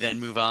 We then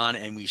move on,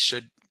 and we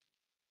should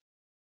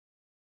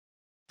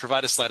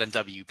provide a slide on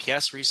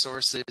WPS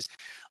resources,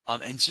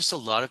 and just a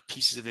lot of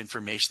pieces of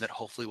information that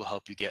hopefully will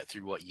help you get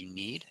through what you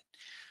need.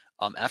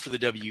 After the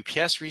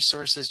WPS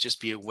resources,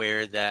 just be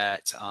aware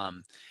that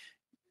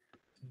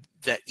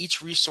that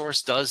each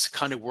resource does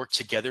kind of work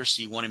together.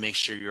 So you want to make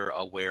sure you're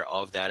aware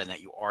of that and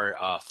that you are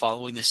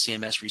following the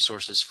CMS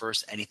resources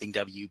first. Anything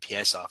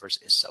WPS offers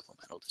is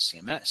supplemental to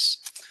CMS.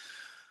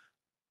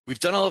 We've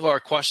done all of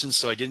our questions,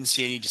 so I didn't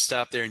see any to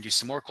stop there and do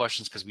some more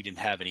questions because we didn't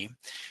have any.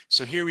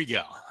 So here we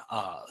go.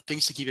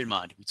 Things to keep in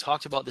mind. We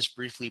talked about this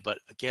briefly, but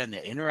again, the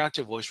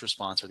interactive voice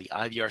response or the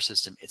IVR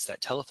system, it's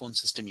that telephone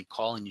system you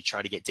call and you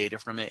try to get data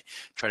from it,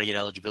 try to get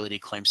eligibility,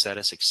 claim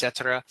status,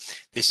 etc.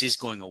 This is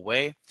going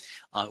away.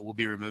 It will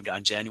be removed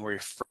on January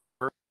 1st,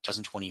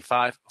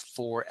 2025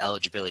 for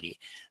eligibility.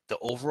 The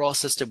overall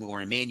system will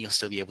remain. You'll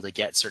still be able to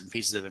get certain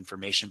pieces of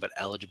information, but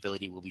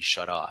eligibility will be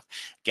shut off.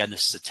 Again,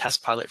 this is a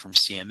test pilot from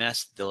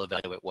CMS. They'll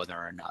evaluate whether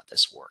or not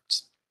this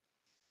works.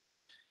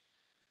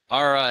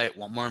 All right,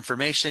 want more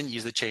information?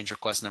 Use the change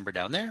request number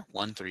down there,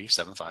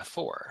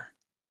 13754.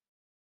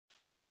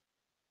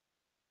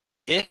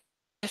 If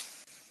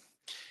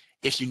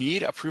you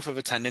need a proof of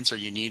attendance or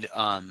you need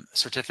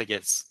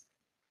certificates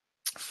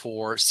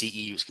for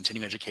CEUs,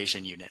 continuing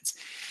education units,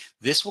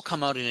 this will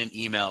come out in an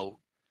email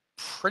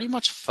pretty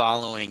much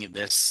following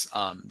this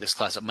this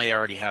class. It may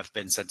already have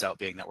been sent out,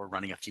 being that we're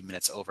running a few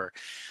minutes over.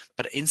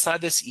 But inside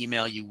this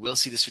email, you will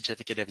see the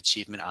certificate of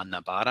achievement on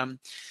the bottom.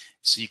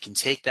 So you can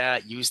take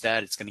that, use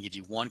that. It's going to give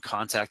you 1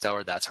 contact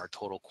hour. That's our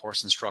total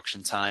course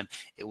instruction time.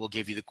 It will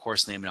give you the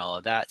course name and all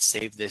of that.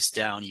 Save this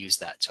down, use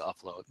that to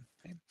upload.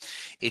 Okay.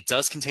 It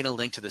does contain a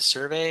link to the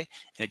survey,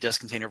 and it does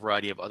contain a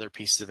variety of other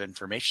pieces of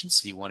information,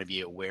 so you want to be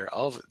aware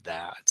of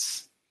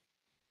that.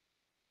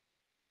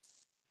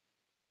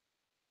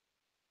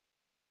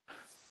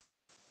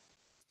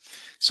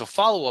 So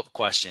follow-up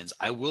questions.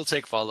 I will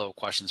take follow-up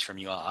questions from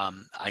you.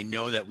 I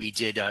know that we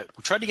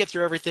tried to get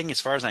through everything. As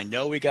far as I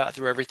know, we got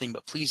through everything,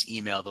 but please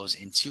email those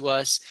into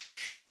us.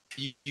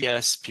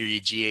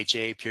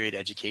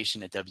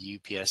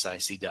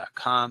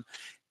 UPS.GHA.education@WPSIC.com.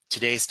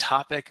 Today's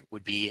topic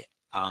would be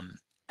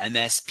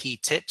MSP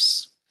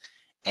tips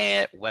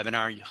and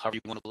webinar, however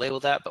you want to label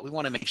that, but we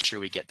want to make sure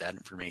we get that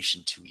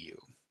information to you.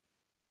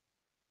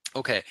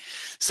 Okay,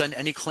 send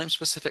any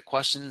claim-specific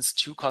questions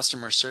to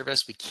customer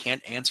service. We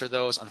can't answer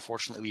those.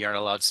 Unfortunately, we aren't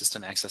allowed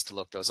system access to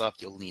look those up.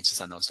 You'll need to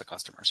send those to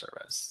customer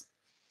service.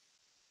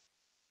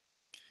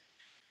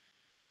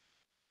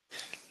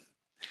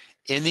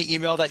 In the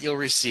email that you'll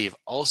receive,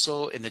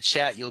 also in the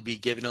chat, you'll be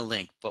given a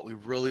link, but we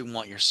really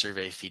want your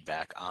survey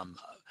feedback.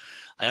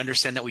 I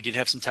understand that we did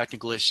have some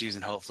technical issues,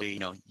 and hopefully,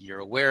 you're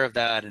aware of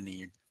that, and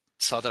you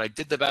saw that I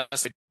did the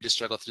best. I just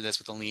struggled through this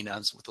with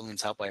Aline's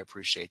help. I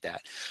appreciate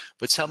that.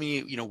 But tell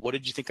me, what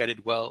did you think I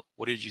did well?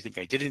 What did you think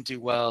I didn't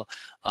do well?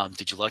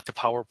 Did you like the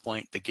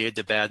PowerPoint, the good,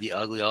 the bad, the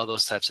ugly, all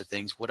those types of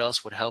things? What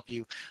else would help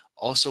you?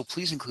 Also,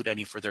 please include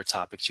any further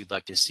topics you'd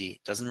like to see.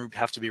 It doesn't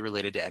have to be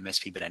related to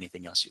MSP, but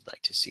anything else you'd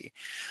like to see.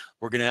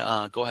 We're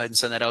gonna go ahead and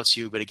send that out to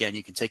you. But again,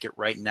 you can take it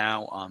right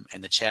now in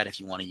the chat if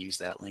you want to use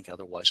that link.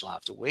 Otherwise, you'll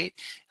have to wait.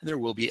 And there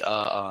will be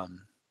a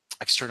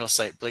external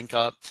site blink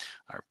up,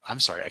 or I'm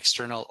sorry,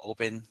 external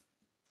open.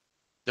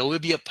 There will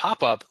be a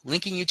pop-up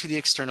linking you to the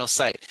external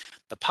site.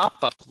 The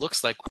pop-up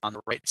looks like on the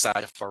right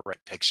side, far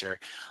right picture,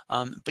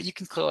 but you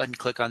can go ahead and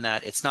click on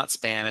that. It's not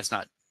spam, it's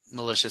not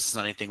malicious, it's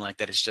not anything like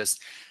that. It's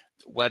just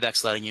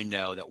WebEx letting you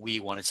know that we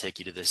want to take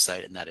you to this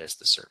site, and that is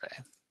the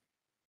survey.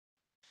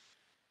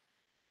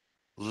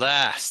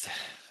 Last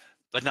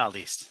but not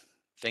least,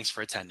 thanks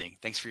for attending.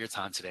 Thanks for your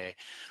time today.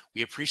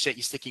 We appreciate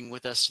you sticking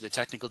with us through the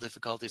technical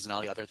difficulties and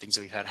all the other things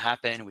that we've had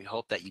happen. We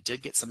hope that you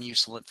did get some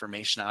useful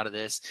information out of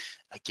this.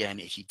 Again,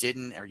 if you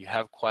didn't, or you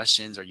have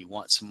questions, or you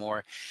want some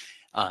more,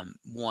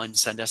 one,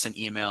 send us an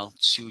email.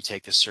 2,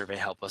 take the survey.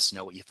 Help us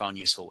know what you found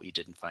useful, what you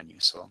didn't find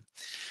useful.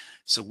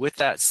 So with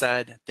that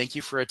said, thank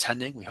you for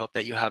attending. We hope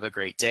that you have a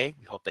great day.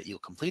 We hope that you'll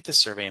complete the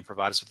survey and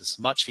provide us with as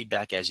much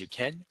feedback as you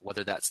can,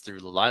 whether that's through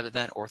the live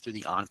event or through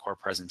the Encore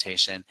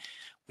presentation.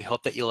 We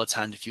hope that you'll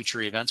attend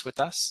future events with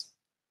us.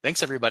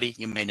 Thanks, everybody.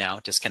 You may now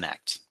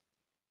disconnect.